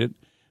mitigate it.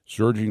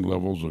 Surging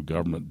levels of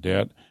government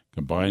debt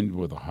combined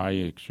with a high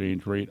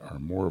exchange rate are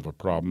more of a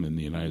problem in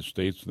the United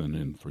States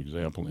than, for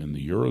example, in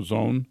the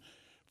Eurozone.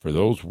 For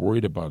those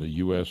worried about a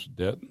U.S.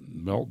 debt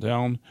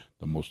meltdown,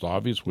 the most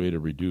obvious way to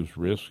reduce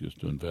risk is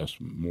to invest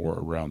more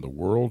around the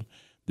world.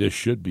 This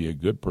should be a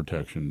good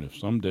protection if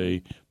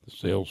someday the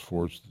sales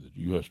force, the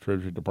U.S.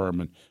 Treasury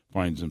Department,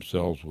 finds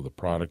themselves with a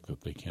product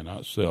that they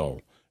cannot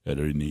sell at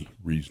any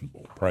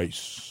reasonable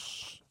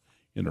price.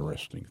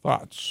 Interesting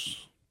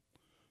thoughts.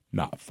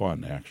 Not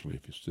fun, actually,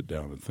 if you sit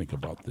down and think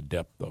about the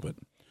depth of it.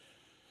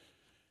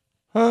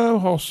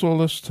 Also,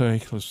 let's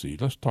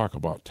talk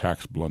about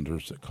tax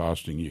blunders that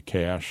costing you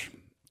cash,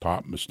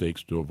 top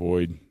mistakes to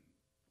avoid.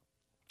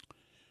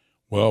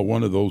 Well,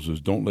 one of those is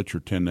don't let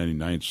your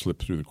 1099 slip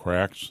through the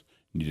cracks.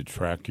 You need to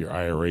track your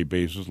IRA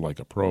bases like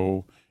a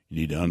pro. You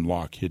need to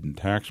unlock hidden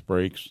tax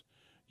breaks.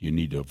 You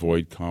need to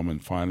avoid common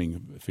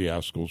filing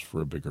fiascos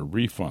for a bigger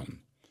refund.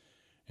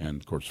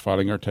 And, of course,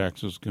 filing our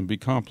taxes can be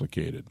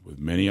complicated, with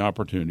many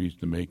opportunities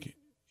to make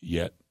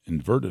yet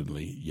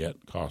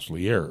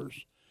costly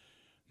errors.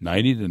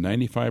 90 to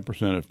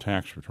 95% of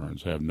tax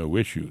returns have no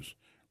issues.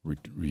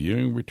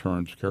 Reviewing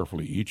returns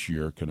carefully each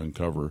year can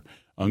uncover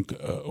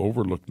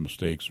overlooked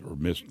mistakes or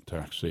missed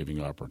tax-saving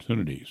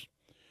opportunities.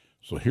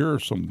 So here are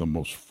some of the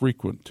most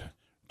frequent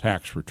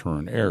tax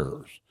return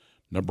errors.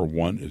 Number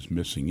one is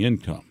missing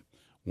income.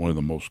 One of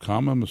the most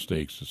common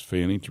mistakes is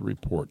failing to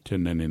report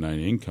 1099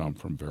 income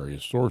from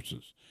various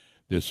sources.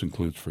 This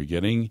includes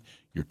forgetting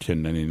your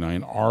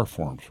 1099-R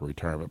forms for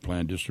retirement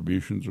plan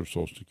distributions or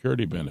Social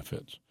Security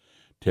benefits,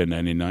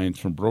 1099s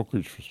from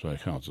brokerage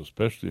accounts,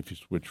 especially if you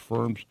switch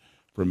firms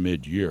from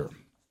mid-year,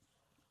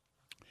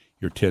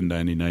 your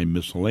 1099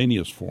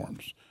 miscellaneous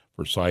forms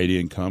for side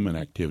income and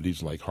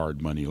activities like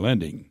hard money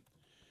lending,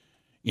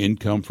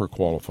 income for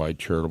qualified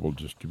charitable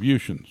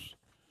distributions.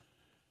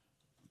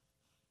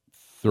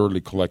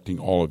 Thirdly, collecting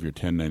all of your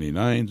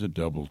 1099s and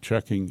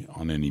double-checking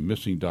on any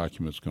missing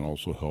documents can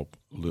also help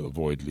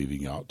avoid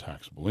leaving out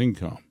taxable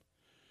income.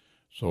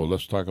 So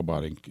let's talk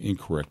about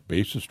incorrect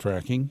basis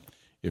tracking.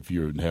 If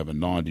you have a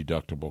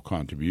non-deductible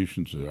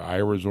contributions to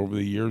IRAs over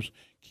the years,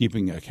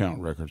 keeping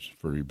account records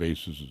for your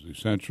basis is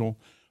essential.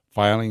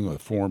 Filing a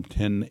Form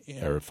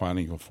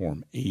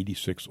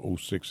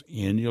 8606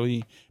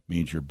 annually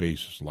means your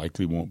basis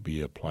likely won't be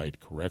applied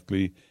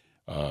correctly.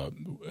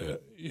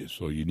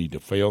 So you need to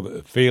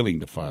failing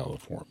to file the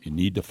form. You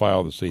need to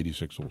file this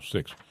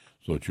 8606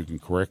 so that you can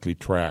correctly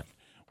track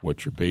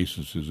what your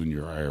basis is in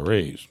your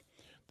IRAs.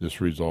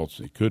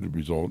 It could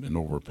result in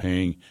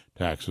overpaying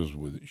taxes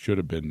with should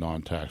have been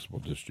non-taxable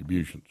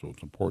distributions. So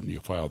it's important you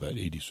file that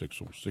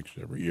 8606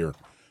 every year,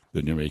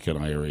 then you make an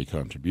IRA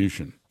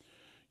contribution.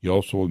 You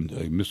also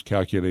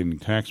miscalculating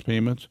tax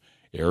payments.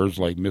 Errors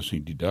like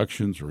missing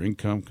deductions or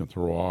income can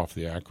throw off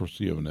the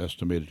accuracy of an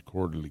estimated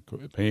quarterly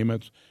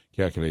payments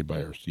calculated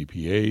by our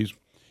CPAs.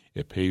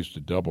 It pays to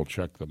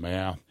double-check the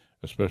math,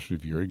 especially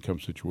if your income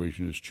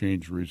situation has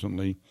changed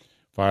recently.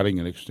 Filing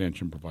an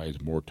extension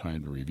provides more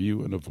time to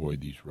review and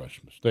avoid these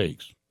rush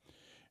mistakes.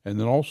 And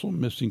then also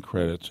missing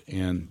credits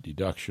and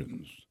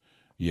deductions.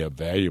 You have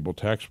valuable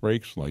tax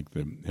breaks like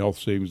the health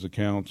savings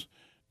accounts,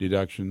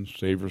 deductions,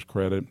 saver's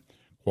credit,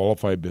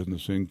 qualified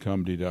business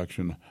income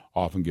deduction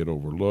often get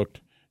overlooked.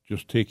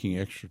 Just taking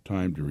extra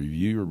time to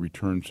review your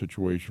return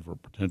situation for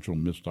potential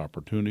missed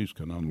opportunities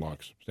can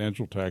unlock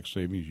substantial tax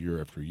savings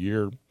year after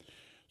year.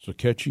 So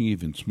catching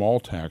even small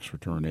tax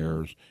return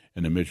errors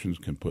and omissions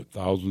can put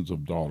thousands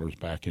of dollars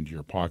back into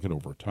your pocket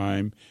over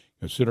time.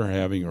 Consider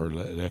having our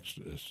next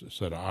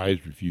set of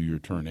eyes review your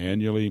return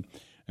annually,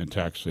 and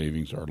tax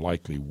savings are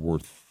likely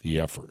worth the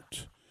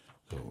effort.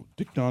 So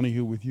Dick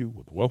Donahue with you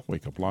with Wealth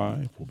Wake Up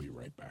Live. We'll be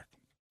right back.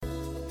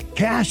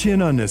 Cash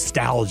in on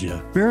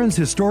nostalgia. Barron's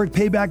Historic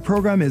Payback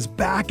Program is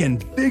back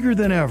and bigger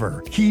than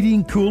ever.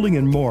 Heating, cooling,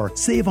 and more.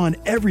 Save on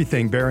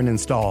everything Barron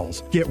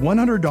installs. Get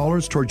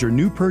 $100 towards your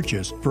new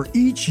purchase for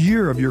each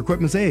year of your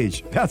equipment's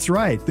age. That's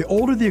right. The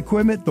older the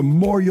equipment, the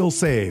more you'll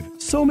save.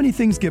 So many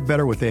things get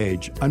better with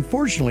age.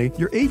 Unfortunately,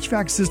 your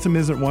HVAC system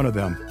isn't one of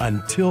them.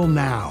 Until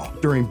now.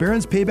 During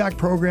Barron's Payback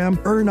Program,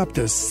 earn up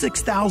to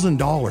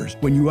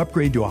 $6,000 when you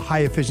upgrade to a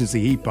high-efficiency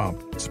heat pump.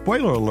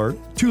 Spoiler alert,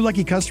 2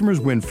 lucky customers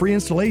win free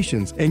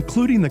installations,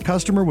 including the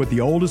customer with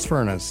the oldest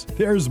furnace.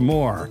 There's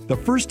more. The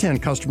first 10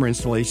 customer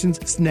installations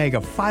snag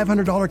a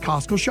 $500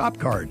 Costco shop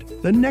card.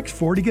 The next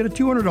 40 get a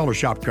 $200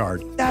 shop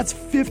card. That's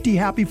 50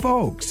 happy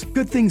folks.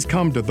 Good things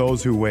come to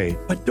those who wait,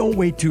 but don't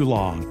wait too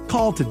long.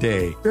 Call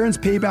today. Barron's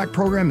Payback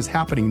Program is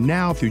happening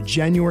now through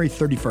January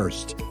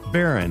 31st.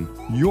 Barron,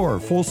 your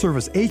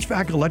full-service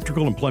HVAC,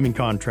 electrical, and plumbing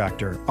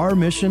contractor. Our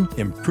mission,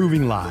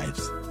 improving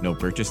lives. No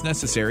purchase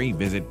necessary.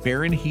 Visit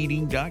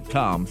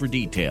BarronHeating.com for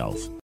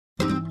details.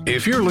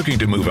 If you're looking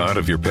to move out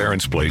of your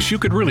parents' place, you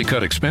could really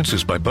cut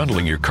expenses by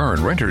bundling your car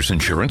and renter's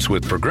insurance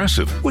with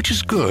Progressive, which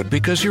is good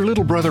because your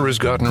little brother has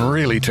gotten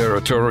really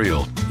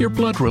territorial. You're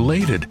blood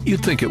related.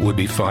 You'd think it would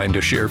be fine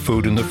to share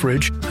food in the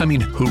fridge. I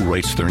mean, who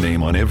writes their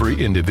name on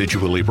every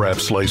individually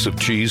wrapped slice of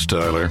cheese,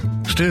 Tyler?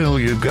 Still,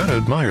 you've got to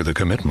admire the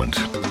commitment.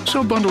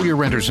 So bundle your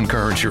renter's and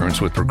car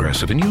insurance with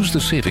Progressive and use the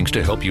savings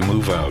to help you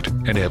move out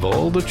and have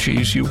all the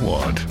cheese you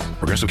want.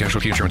 Progressive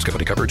Casualty Insurance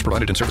Company. Coverage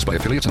provided and serviced by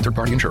affiliates and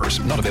third-party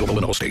insurers. Not available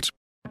in all states.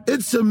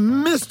 It's a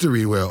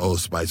mystery where Old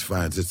Spice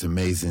finds its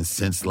amazing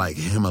scents like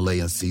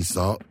Himalayan sea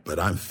salt, but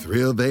I'm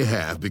thrilled they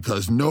have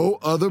because no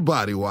other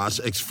body wash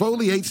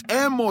exfoliates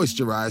and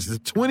moisturizes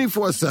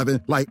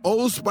 24/7 like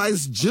Old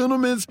Spice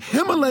Gentleman's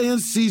Himalayan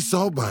sea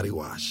salt body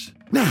wash.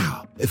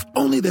 Now, if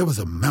only there was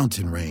a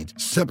mountain range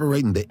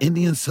separating the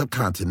Indian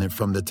subcontinent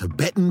from the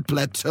Tibetan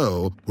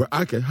plateau where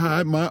I could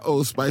hide my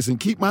Old Spice and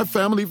keep my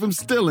family from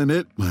stealing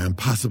it, my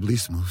impossibly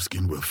smooth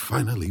skin will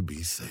finally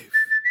be safe.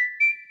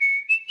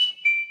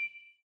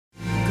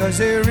 'Cause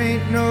there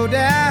ain't no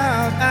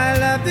doubt I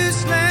love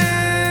this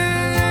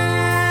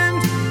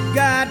land.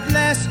 God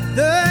bless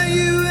the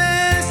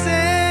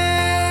USA.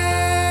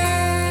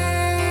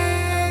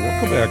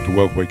 Welcome Back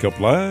to Wake Up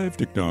Live.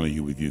 Dick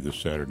Donahue with you this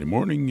Saturday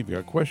morning. If you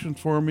got questions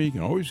for me, you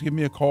can always give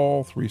me a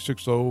call,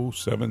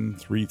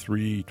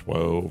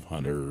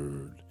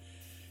 360-733-1200.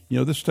 You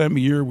know, this time of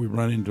year, we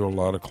run into a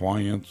lot of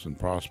clients and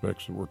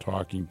prospects that we're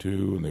talking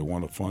to, and they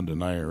want to fund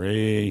an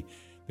IRA.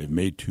 They've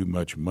made too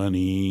much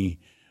money,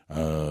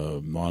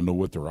 want to know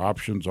what their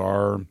options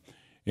are.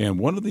 And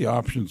one of the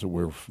options that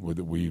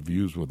we've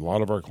used with a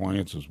lot of our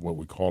clients is what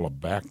we call a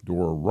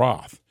backdoor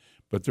Roth.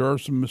 But there are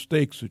some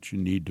mistakes that you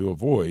need to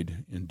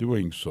avoid in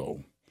doing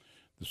so.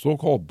 The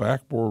so-called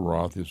backdoor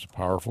Roth is a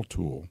powerful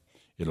tool.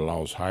 It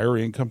allows higher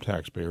income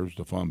taxpayers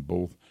to fund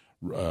both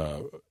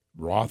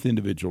Roth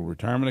individual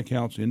retirement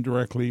accounts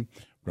indirectly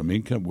from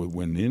income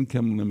when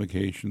income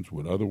limitations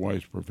would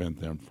otherwise prevent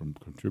them from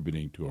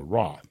contributing to a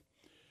Roth.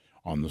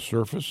 On the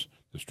surface,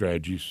 the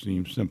strategy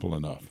seems simple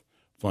enough.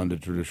 Fund a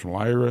traditional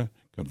IRA,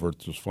 convert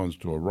those funds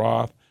to a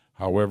Roth.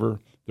 However,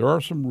 there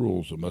are some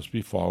rules that must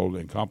be followed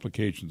and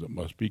complications that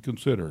must be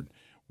considered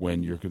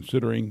when you're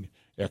considering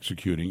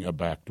executing a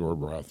backdoor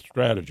Roth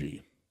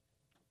strategy.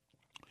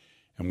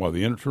 And while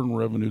the Internal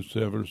Revenue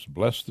Service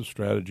blessed the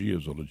strategy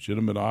as a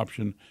legitimate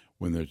option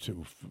when the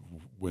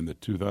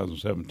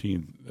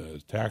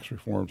 2017 tax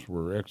reforms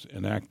were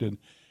enacted,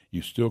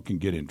 you still can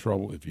get in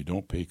trouble if you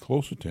don't pay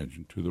close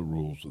attention to the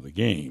rules of the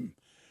game.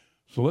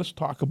 So let's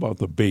talk about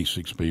the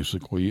basics,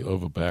 basically,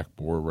 of a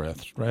backdoor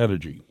Roth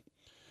strategy.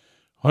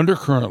 Under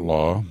current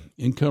law,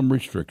 income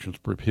restrictions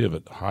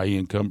prohibit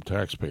high-income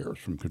taxpayers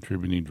from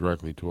contributing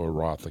directly to a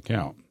Roth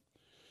account.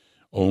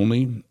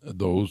 Only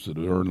those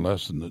who earn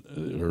less than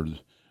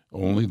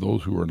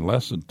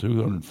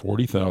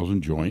 $240,000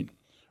 joint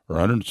or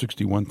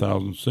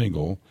 $161,000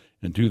 single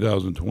in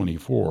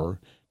 2024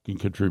 can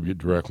contribute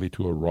directly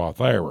to a Roth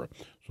IRA.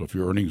 So if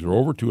your earnings are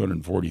over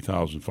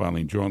 $240,000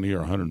 filing jointly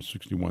or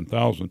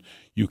 $161,000,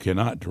 you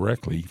cannot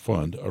directly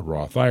fund a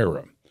Roth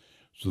IRA.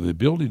 So the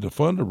ability to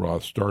fund a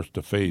Roth starts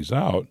to phase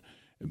out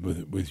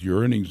with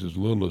your earnings as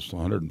little as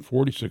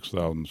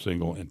 $146,000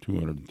 single and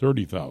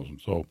 $230,000.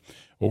 So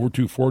over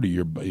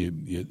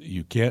 $240,000,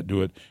 you can't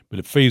do it, but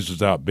it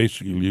phases out.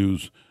 Basically, you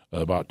lose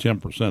about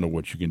 10% of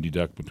what you can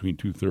deduct between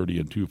 $230,000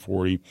 and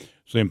 $240,000.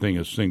 Same thing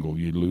as single,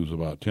 you lose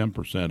about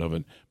 10% of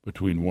it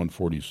between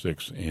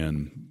 $146,000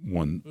 and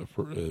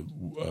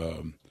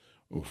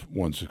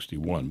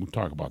 $161,000. We'll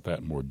talk about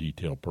that in more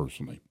detail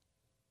personally.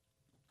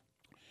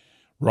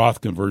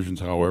 Roth conversions,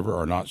 however,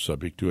 are not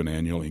subject to an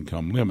annual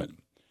income limit.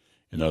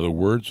 In other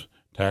words,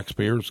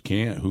 taxpayers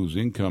whose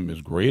income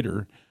is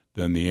greater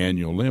than the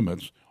annual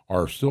limits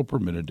are still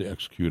permitted to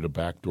execute a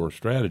backdoor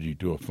strategy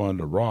to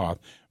fund a Roth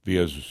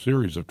via a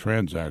series of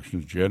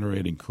transactions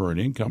generating current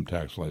income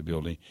tax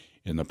liability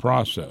in the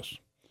process.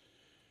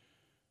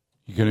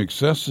 You can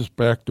access this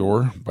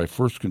backdoor by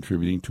first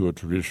contributing to a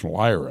traditional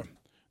IRA.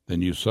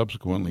 Then you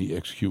subsequently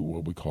execute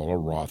what we call a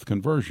Roth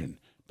conversion,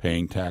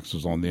 paying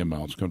taxes on the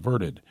amounts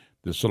converted.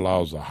 This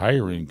allows the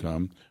higher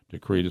income to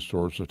create a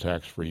source of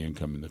tax-free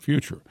income in the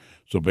future.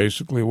 So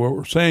basically what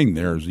we're saying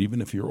there is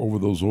even if you're over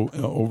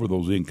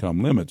those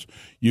income limits,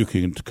 you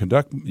can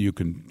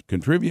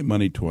contribute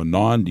money to a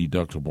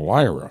non-deductible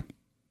IRA.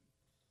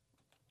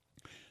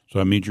 So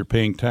that means you're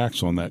paying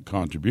tax on that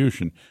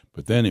contribution,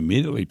 but then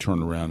immediately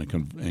turn around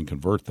and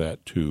convert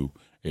that to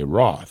a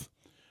Roth.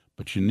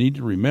 But you need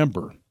to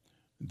remember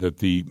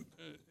that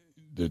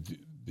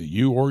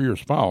you or your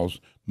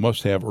spouse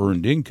must have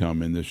earned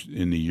income in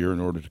the year in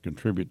order to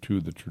contribute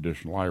to the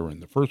traditional IRA in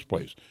the first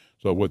place.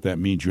 So what that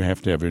means, you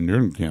have to have earned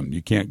income.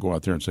 You can't go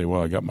out there and say,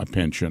 well, I got my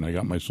pension, I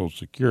got my Social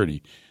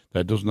Security.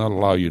 That does not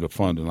allow you to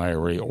fund an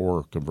IRA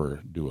or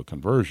do a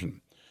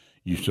conversion.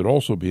 You should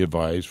also be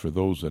advised for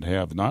those that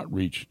have not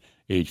reached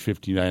age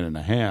 59 and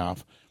a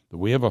half that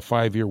we have a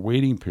 5-year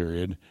waiting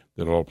period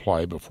that will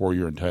apply before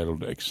you're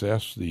entitled to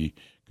access the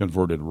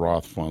converted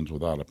Roth funds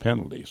without a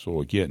penalty.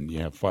 So again, you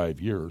have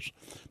 5 years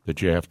that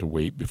you have to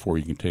wait before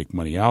you can take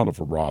money out of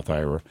a Roth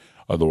IRA.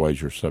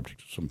 Otherwise, you're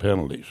subject to some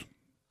penalties.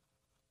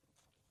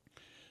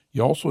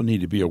 You also need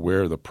to be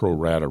aware of the pro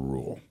rata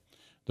rule.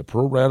 The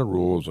pro rata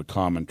rule is a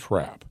common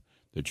trap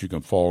that you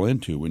can fall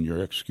into when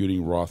you're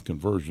executing Roth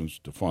conversions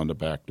to fund a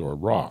backdoor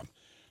Roth.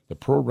 The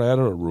pro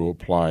rata rule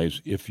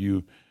applies if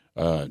you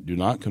do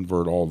not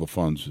convert all the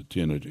funds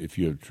if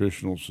you have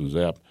traditional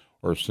SZEP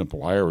or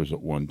simple IRAs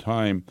at one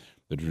time.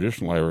 The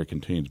traditional IRA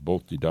contains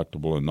both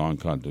deductible and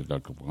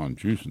non-deductible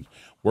contributions.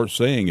 What we're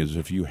saying is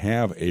if you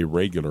have a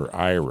regular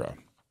IRA,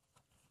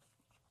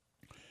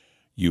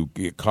 you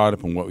get caught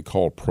up in what we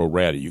call pro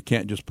rata. You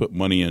can't just put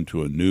money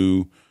into a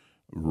new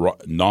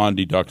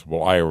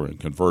non-deductible IRA and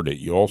convert it.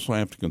 You also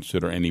have to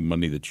consider any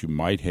money that you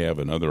might have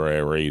in other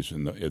IRAs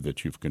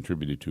that you've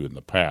contributed to in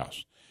the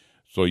past.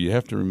 So you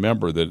have to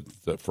remember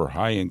that for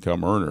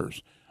high-income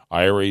earners,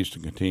 IRAs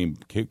could contain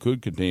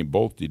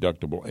both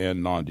deductible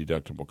and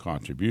non-deductible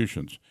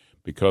contributions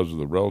because of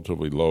the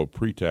relatively low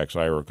pre-tax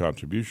IRA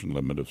contribution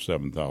limit of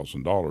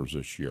 $7,000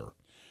 this year.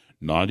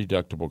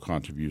 Non-deductible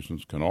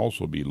contributions can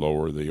also be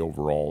lower the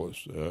overall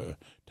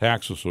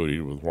tax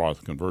associated with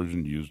Roth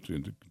conversion used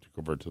to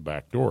convert to the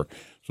back door.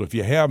 So if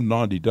you have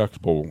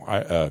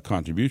non-deductible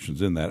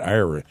contributions in that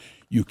IRA,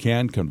 You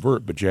can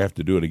convert, but you have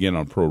to do it again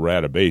on pro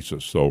rata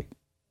basis. So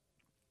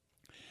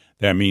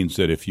that means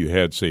that if you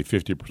had, say,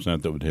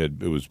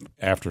 50% it was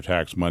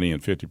after-tax money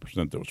and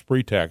 50% that was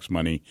pre-tax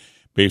money,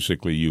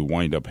 basically you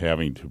wind up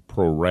having to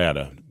pro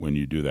rata when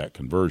you do that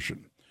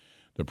conversion.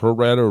 The pro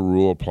rata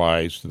rule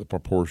applies to the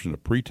proportion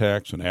of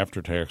pre-tax and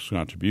after-tax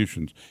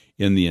contributions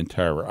in the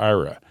entire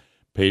IRA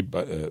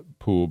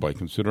pool by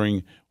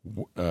considering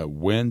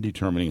when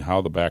determining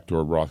how the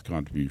backdoor Roth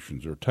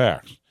contributions are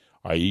taxed,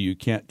 i.e. you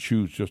can't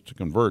choose just to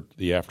convert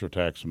the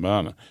after-tax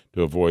amount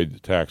to avoid the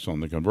tax on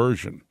the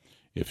conversion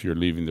if you're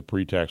leaving the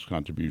pre-tax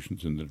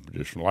contributions in the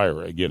traditional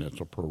IRA. Again, it's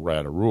a pro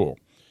rata rule.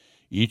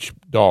 Each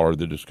dollar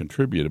that is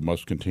contributed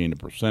must contain a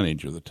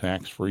percentage of the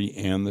tax-free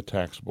and the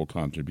taxable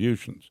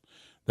contributions.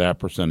 That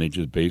percentage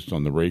is based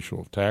on the ratio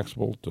of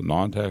taxable to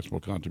non-taxable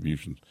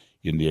contributions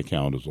in the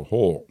account as a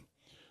whole.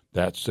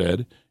 That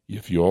said,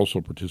 if you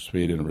also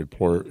participate in an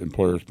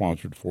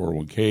employer-sponsored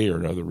 401k or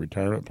another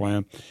retirement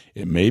plan,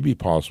 it may be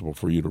possible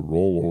for you to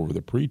roll over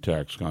the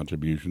pre-tax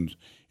contributions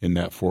in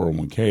that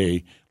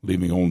 401k,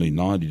 leaving only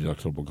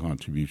non-deductible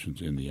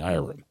contributions in the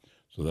IRA.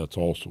 So that's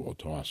also a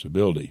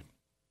possibility.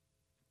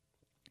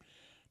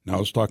 Now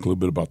let's talk a little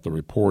bit about the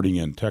reporting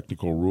and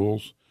technical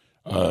rules.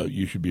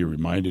 You should be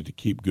reminded to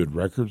keep good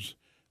records.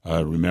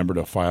 Remember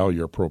to file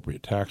your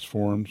appropriate tax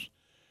forms.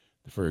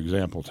 For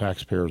example,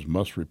 taxpayers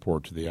must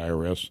report to the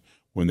IRS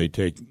when they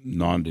take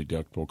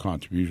non-deductible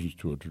contributions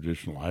to a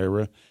traditional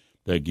IRA.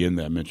 That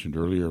I mentioned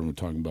earlier when we're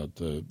talking about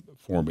the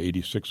Form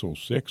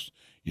 8606.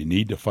 You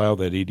need to file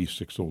that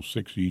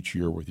 8606 each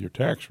year with your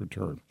tax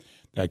return.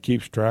 That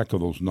keeps track of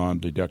those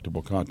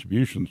non-deductible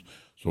contributions.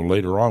 So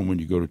later on, when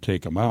you go to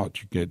take them out,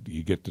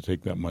 you get to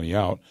take that money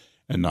out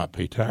and not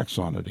pay tax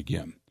on it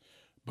again.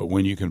 But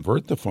when you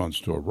convert the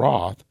funds to a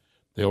Roth,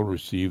 they'll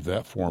receive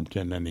that Form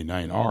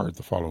 1099-R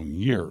the following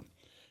year.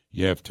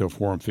 You have till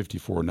Form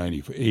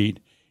 5498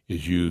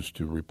 is used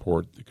to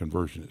report the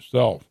conversion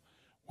itself.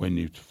 When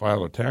you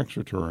file a tax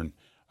return,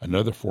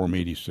 another Form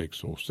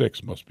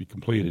 8606 must be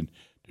completed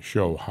to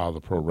show how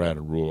the pro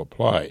rata rule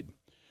applied.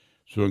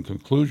 So in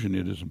conclusion,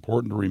 it is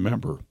important to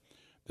remember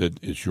that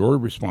it's your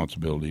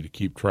responsibility to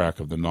keep track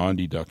of the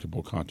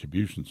non-deductible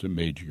contributions that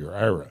made to your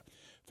IRA.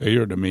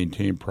 Failure to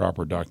maintain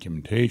proper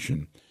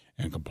documentation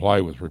and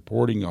comply with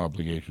reporting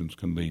obligations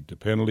can lead to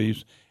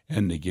penalties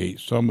and negate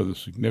some of the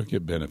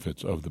significant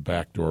benefits of the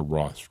backdoor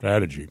Roth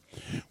strategy.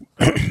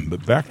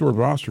 But backdoor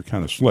Roths are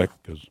kind of slick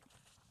because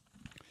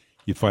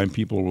you find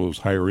people with those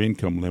higher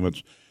income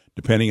limits,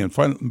 depending on,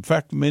 in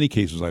fact, in many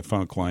cases I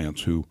found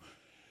clients who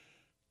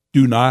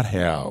do not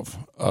have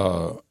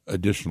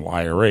additional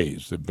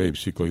IRAs. That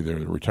basically their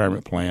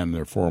retirement plan,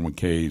 their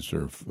 401ks,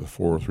 their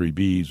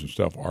 403bs and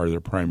stuff are their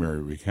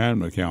primary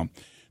retirement account.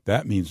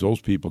 That means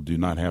those people do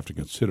not have to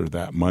consider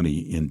that money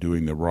in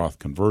doing the Roth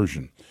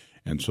conversion.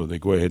 And so they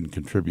go ahead and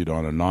contribute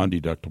on a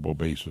non-deductible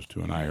basis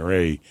to an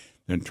IRA,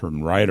 then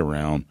turn right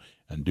around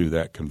and do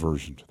that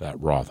conversion to that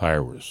Roth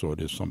IRA. So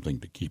it is something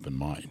to keep in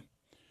mind.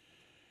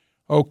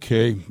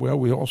 Okay, well,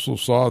 we also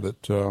saw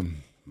that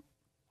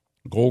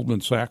Goldman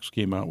Sachs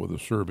came out with a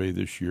survey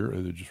this year,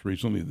 just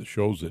recently, that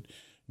shows that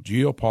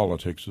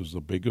geopolitics is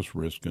the biggest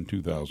risk in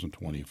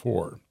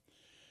 2024.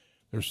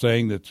 They're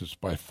saying that it's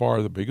by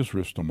far the biggest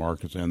risk to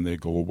markets and the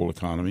global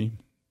economy.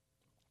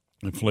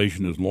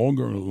 Inflation is no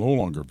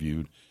longer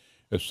viewed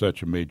as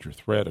such a major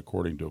threat,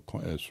 according to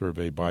a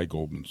survey by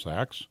Goldman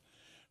Sachs.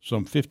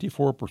 Some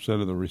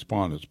 54% of the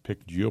respondents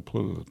picked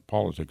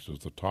geopolitics as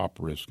the top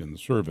risk in the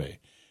survey,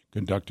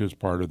 conducted as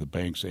part of the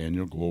bank's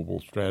annual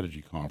Global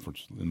Strategy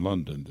Conference in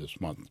London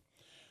this month.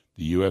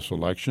 The U.S.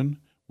 election,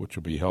 which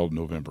will be held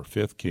November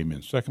 5th, came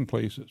in second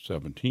place at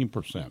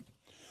 17%.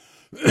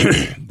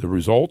 The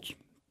results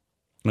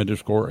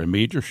underscore a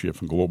major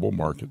shift in global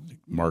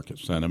market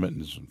sentiment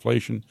and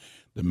inflation.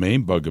 The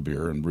main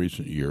bugbear in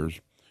recent years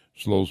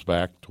slows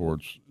back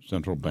towards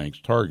central banks'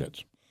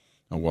 targets.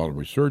 And while a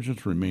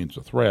resurgence remains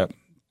a threat,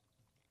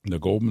 the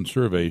Goldman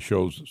survey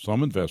shows that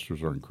some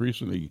investors are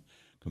increasingly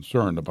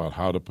concerned about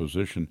how to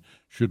position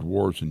should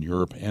wars in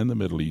Europe and the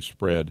Middle East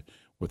spread,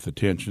 with the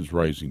tensions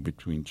rising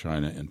between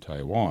China and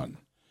Taiwan.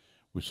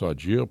 We saw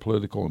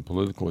geopolitical and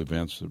political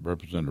events that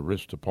represent a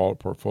risk to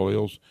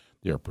portfolios.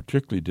 They are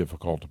particularly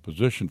difficult to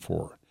position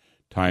for.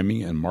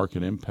 Timing and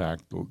market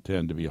impact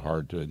tend to be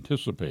hard to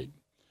anticipate.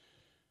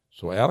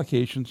 So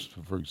allocations,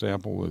 for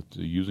example,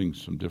 using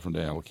some different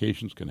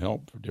allocations can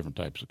help for different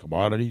types of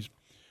commodities,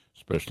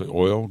 especially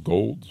oil,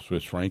 gold,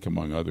 Swiss franc,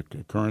 among other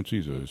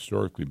currencies, have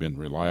historically been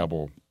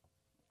reliable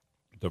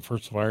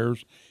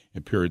diversifiers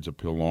in periods of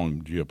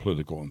prolonged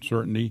geopolitical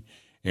uncertainty.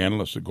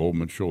 Analysts at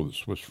Goldman show that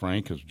Swiss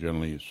franc has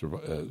generally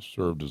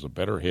served as a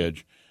better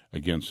hedge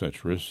against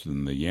such risks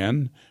than the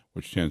yen,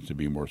 which tends to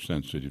be more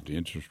sensitive to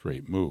interest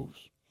rate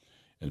moves.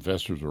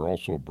 Investors are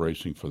also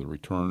bracing for the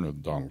return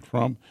of Donald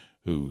Trump,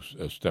 who's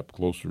a step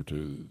closer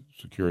to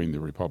securing the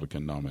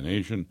Republican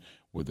nomination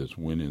with his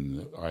win in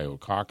the Iowa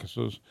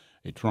caucuses.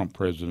 A Trump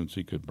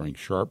presidency could bring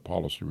sharp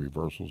policy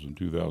reversals in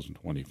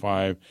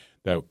 2025.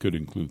 That could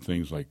include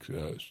things like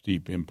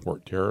steep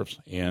import tariffs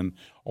and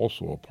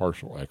also a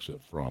partial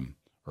exit from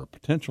or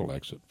potential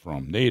exit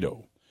from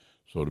NATO.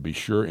 So to be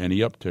sure, any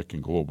uptick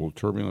in global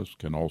turbulence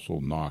can also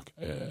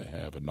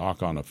have a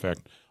knock-on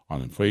effect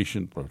on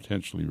inflation,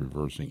 potentially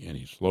reversing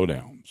any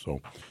slowdown.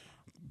 So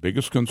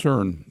biggest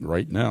concern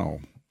right now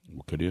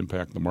could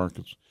impact the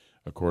markets.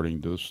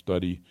 According to this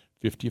study,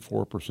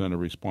 54% of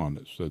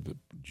respondents said that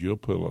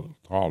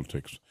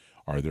geopolitics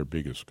are their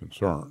biggest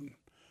concern.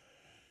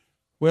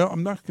 Well,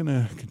 I'm not going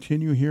to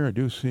continue here. I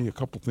do see a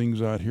couple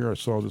things out here I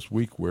saw this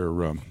week where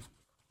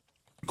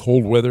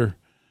cold weather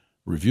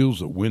reveals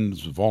that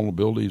wind's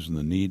vulnerabilities and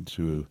the need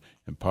to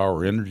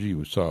empower energy.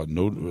 We saw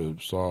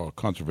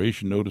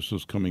conservation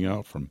notices coming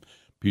out from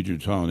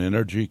Puget Sound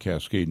Energy,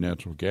 Cascade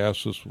Natural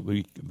Gas this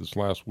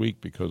last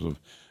week because of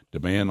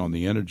demand on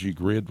the energy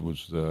grid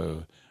was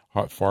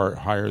far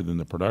higher than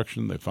the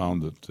production. They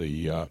found that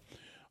the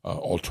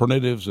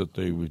alternatives that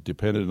they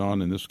depended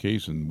on in this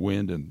case, in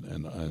wind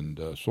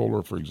and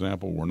solar, for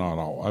example, were not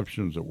all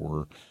options that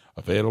were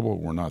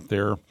available, were not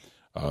there.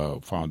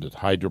 Found that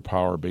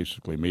hydropower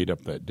basically made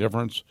up that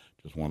difference.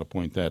 Just want to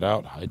point that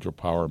out.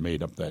 Hydropower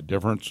made up that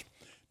difference.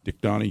 Dick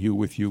Donahue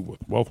with you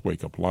with Wealth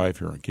Wake Up Live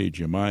here on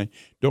KGMI.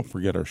 Don't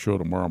forget our show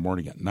tomorrow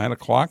morning at 9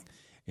 o'clock.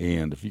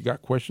 And if you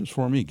got questions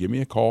for me, give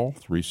me a call,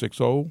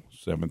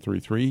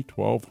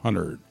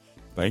 360-733-1200.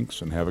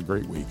 Thanks, and have a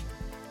great week.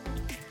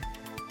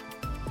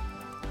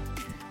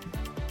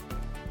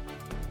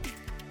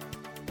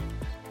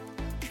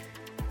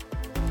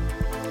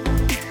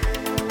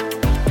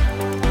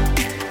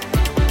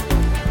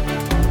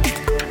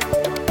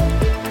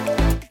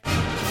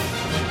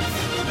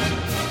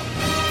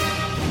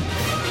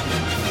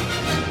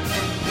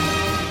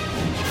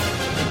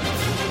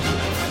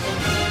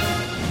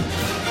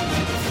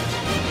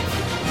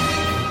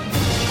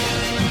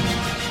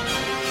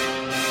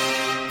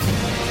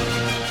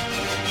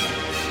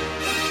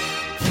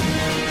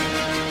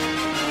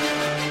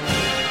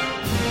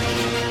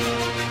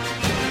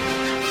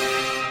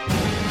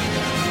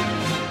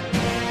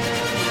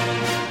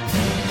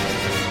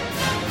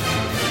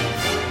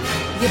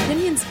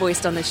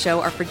 Voiced on this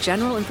show are for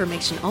general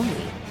information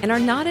only and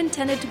are not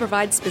intended to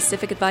provide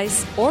specific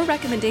advice or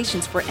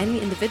recommendations for any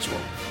individual.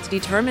 To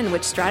determine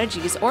which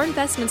strategies or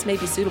investments may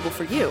be suitable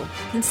for you,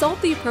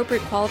 consult the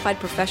appropriate qualified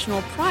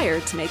professional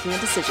prior to making a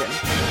decision.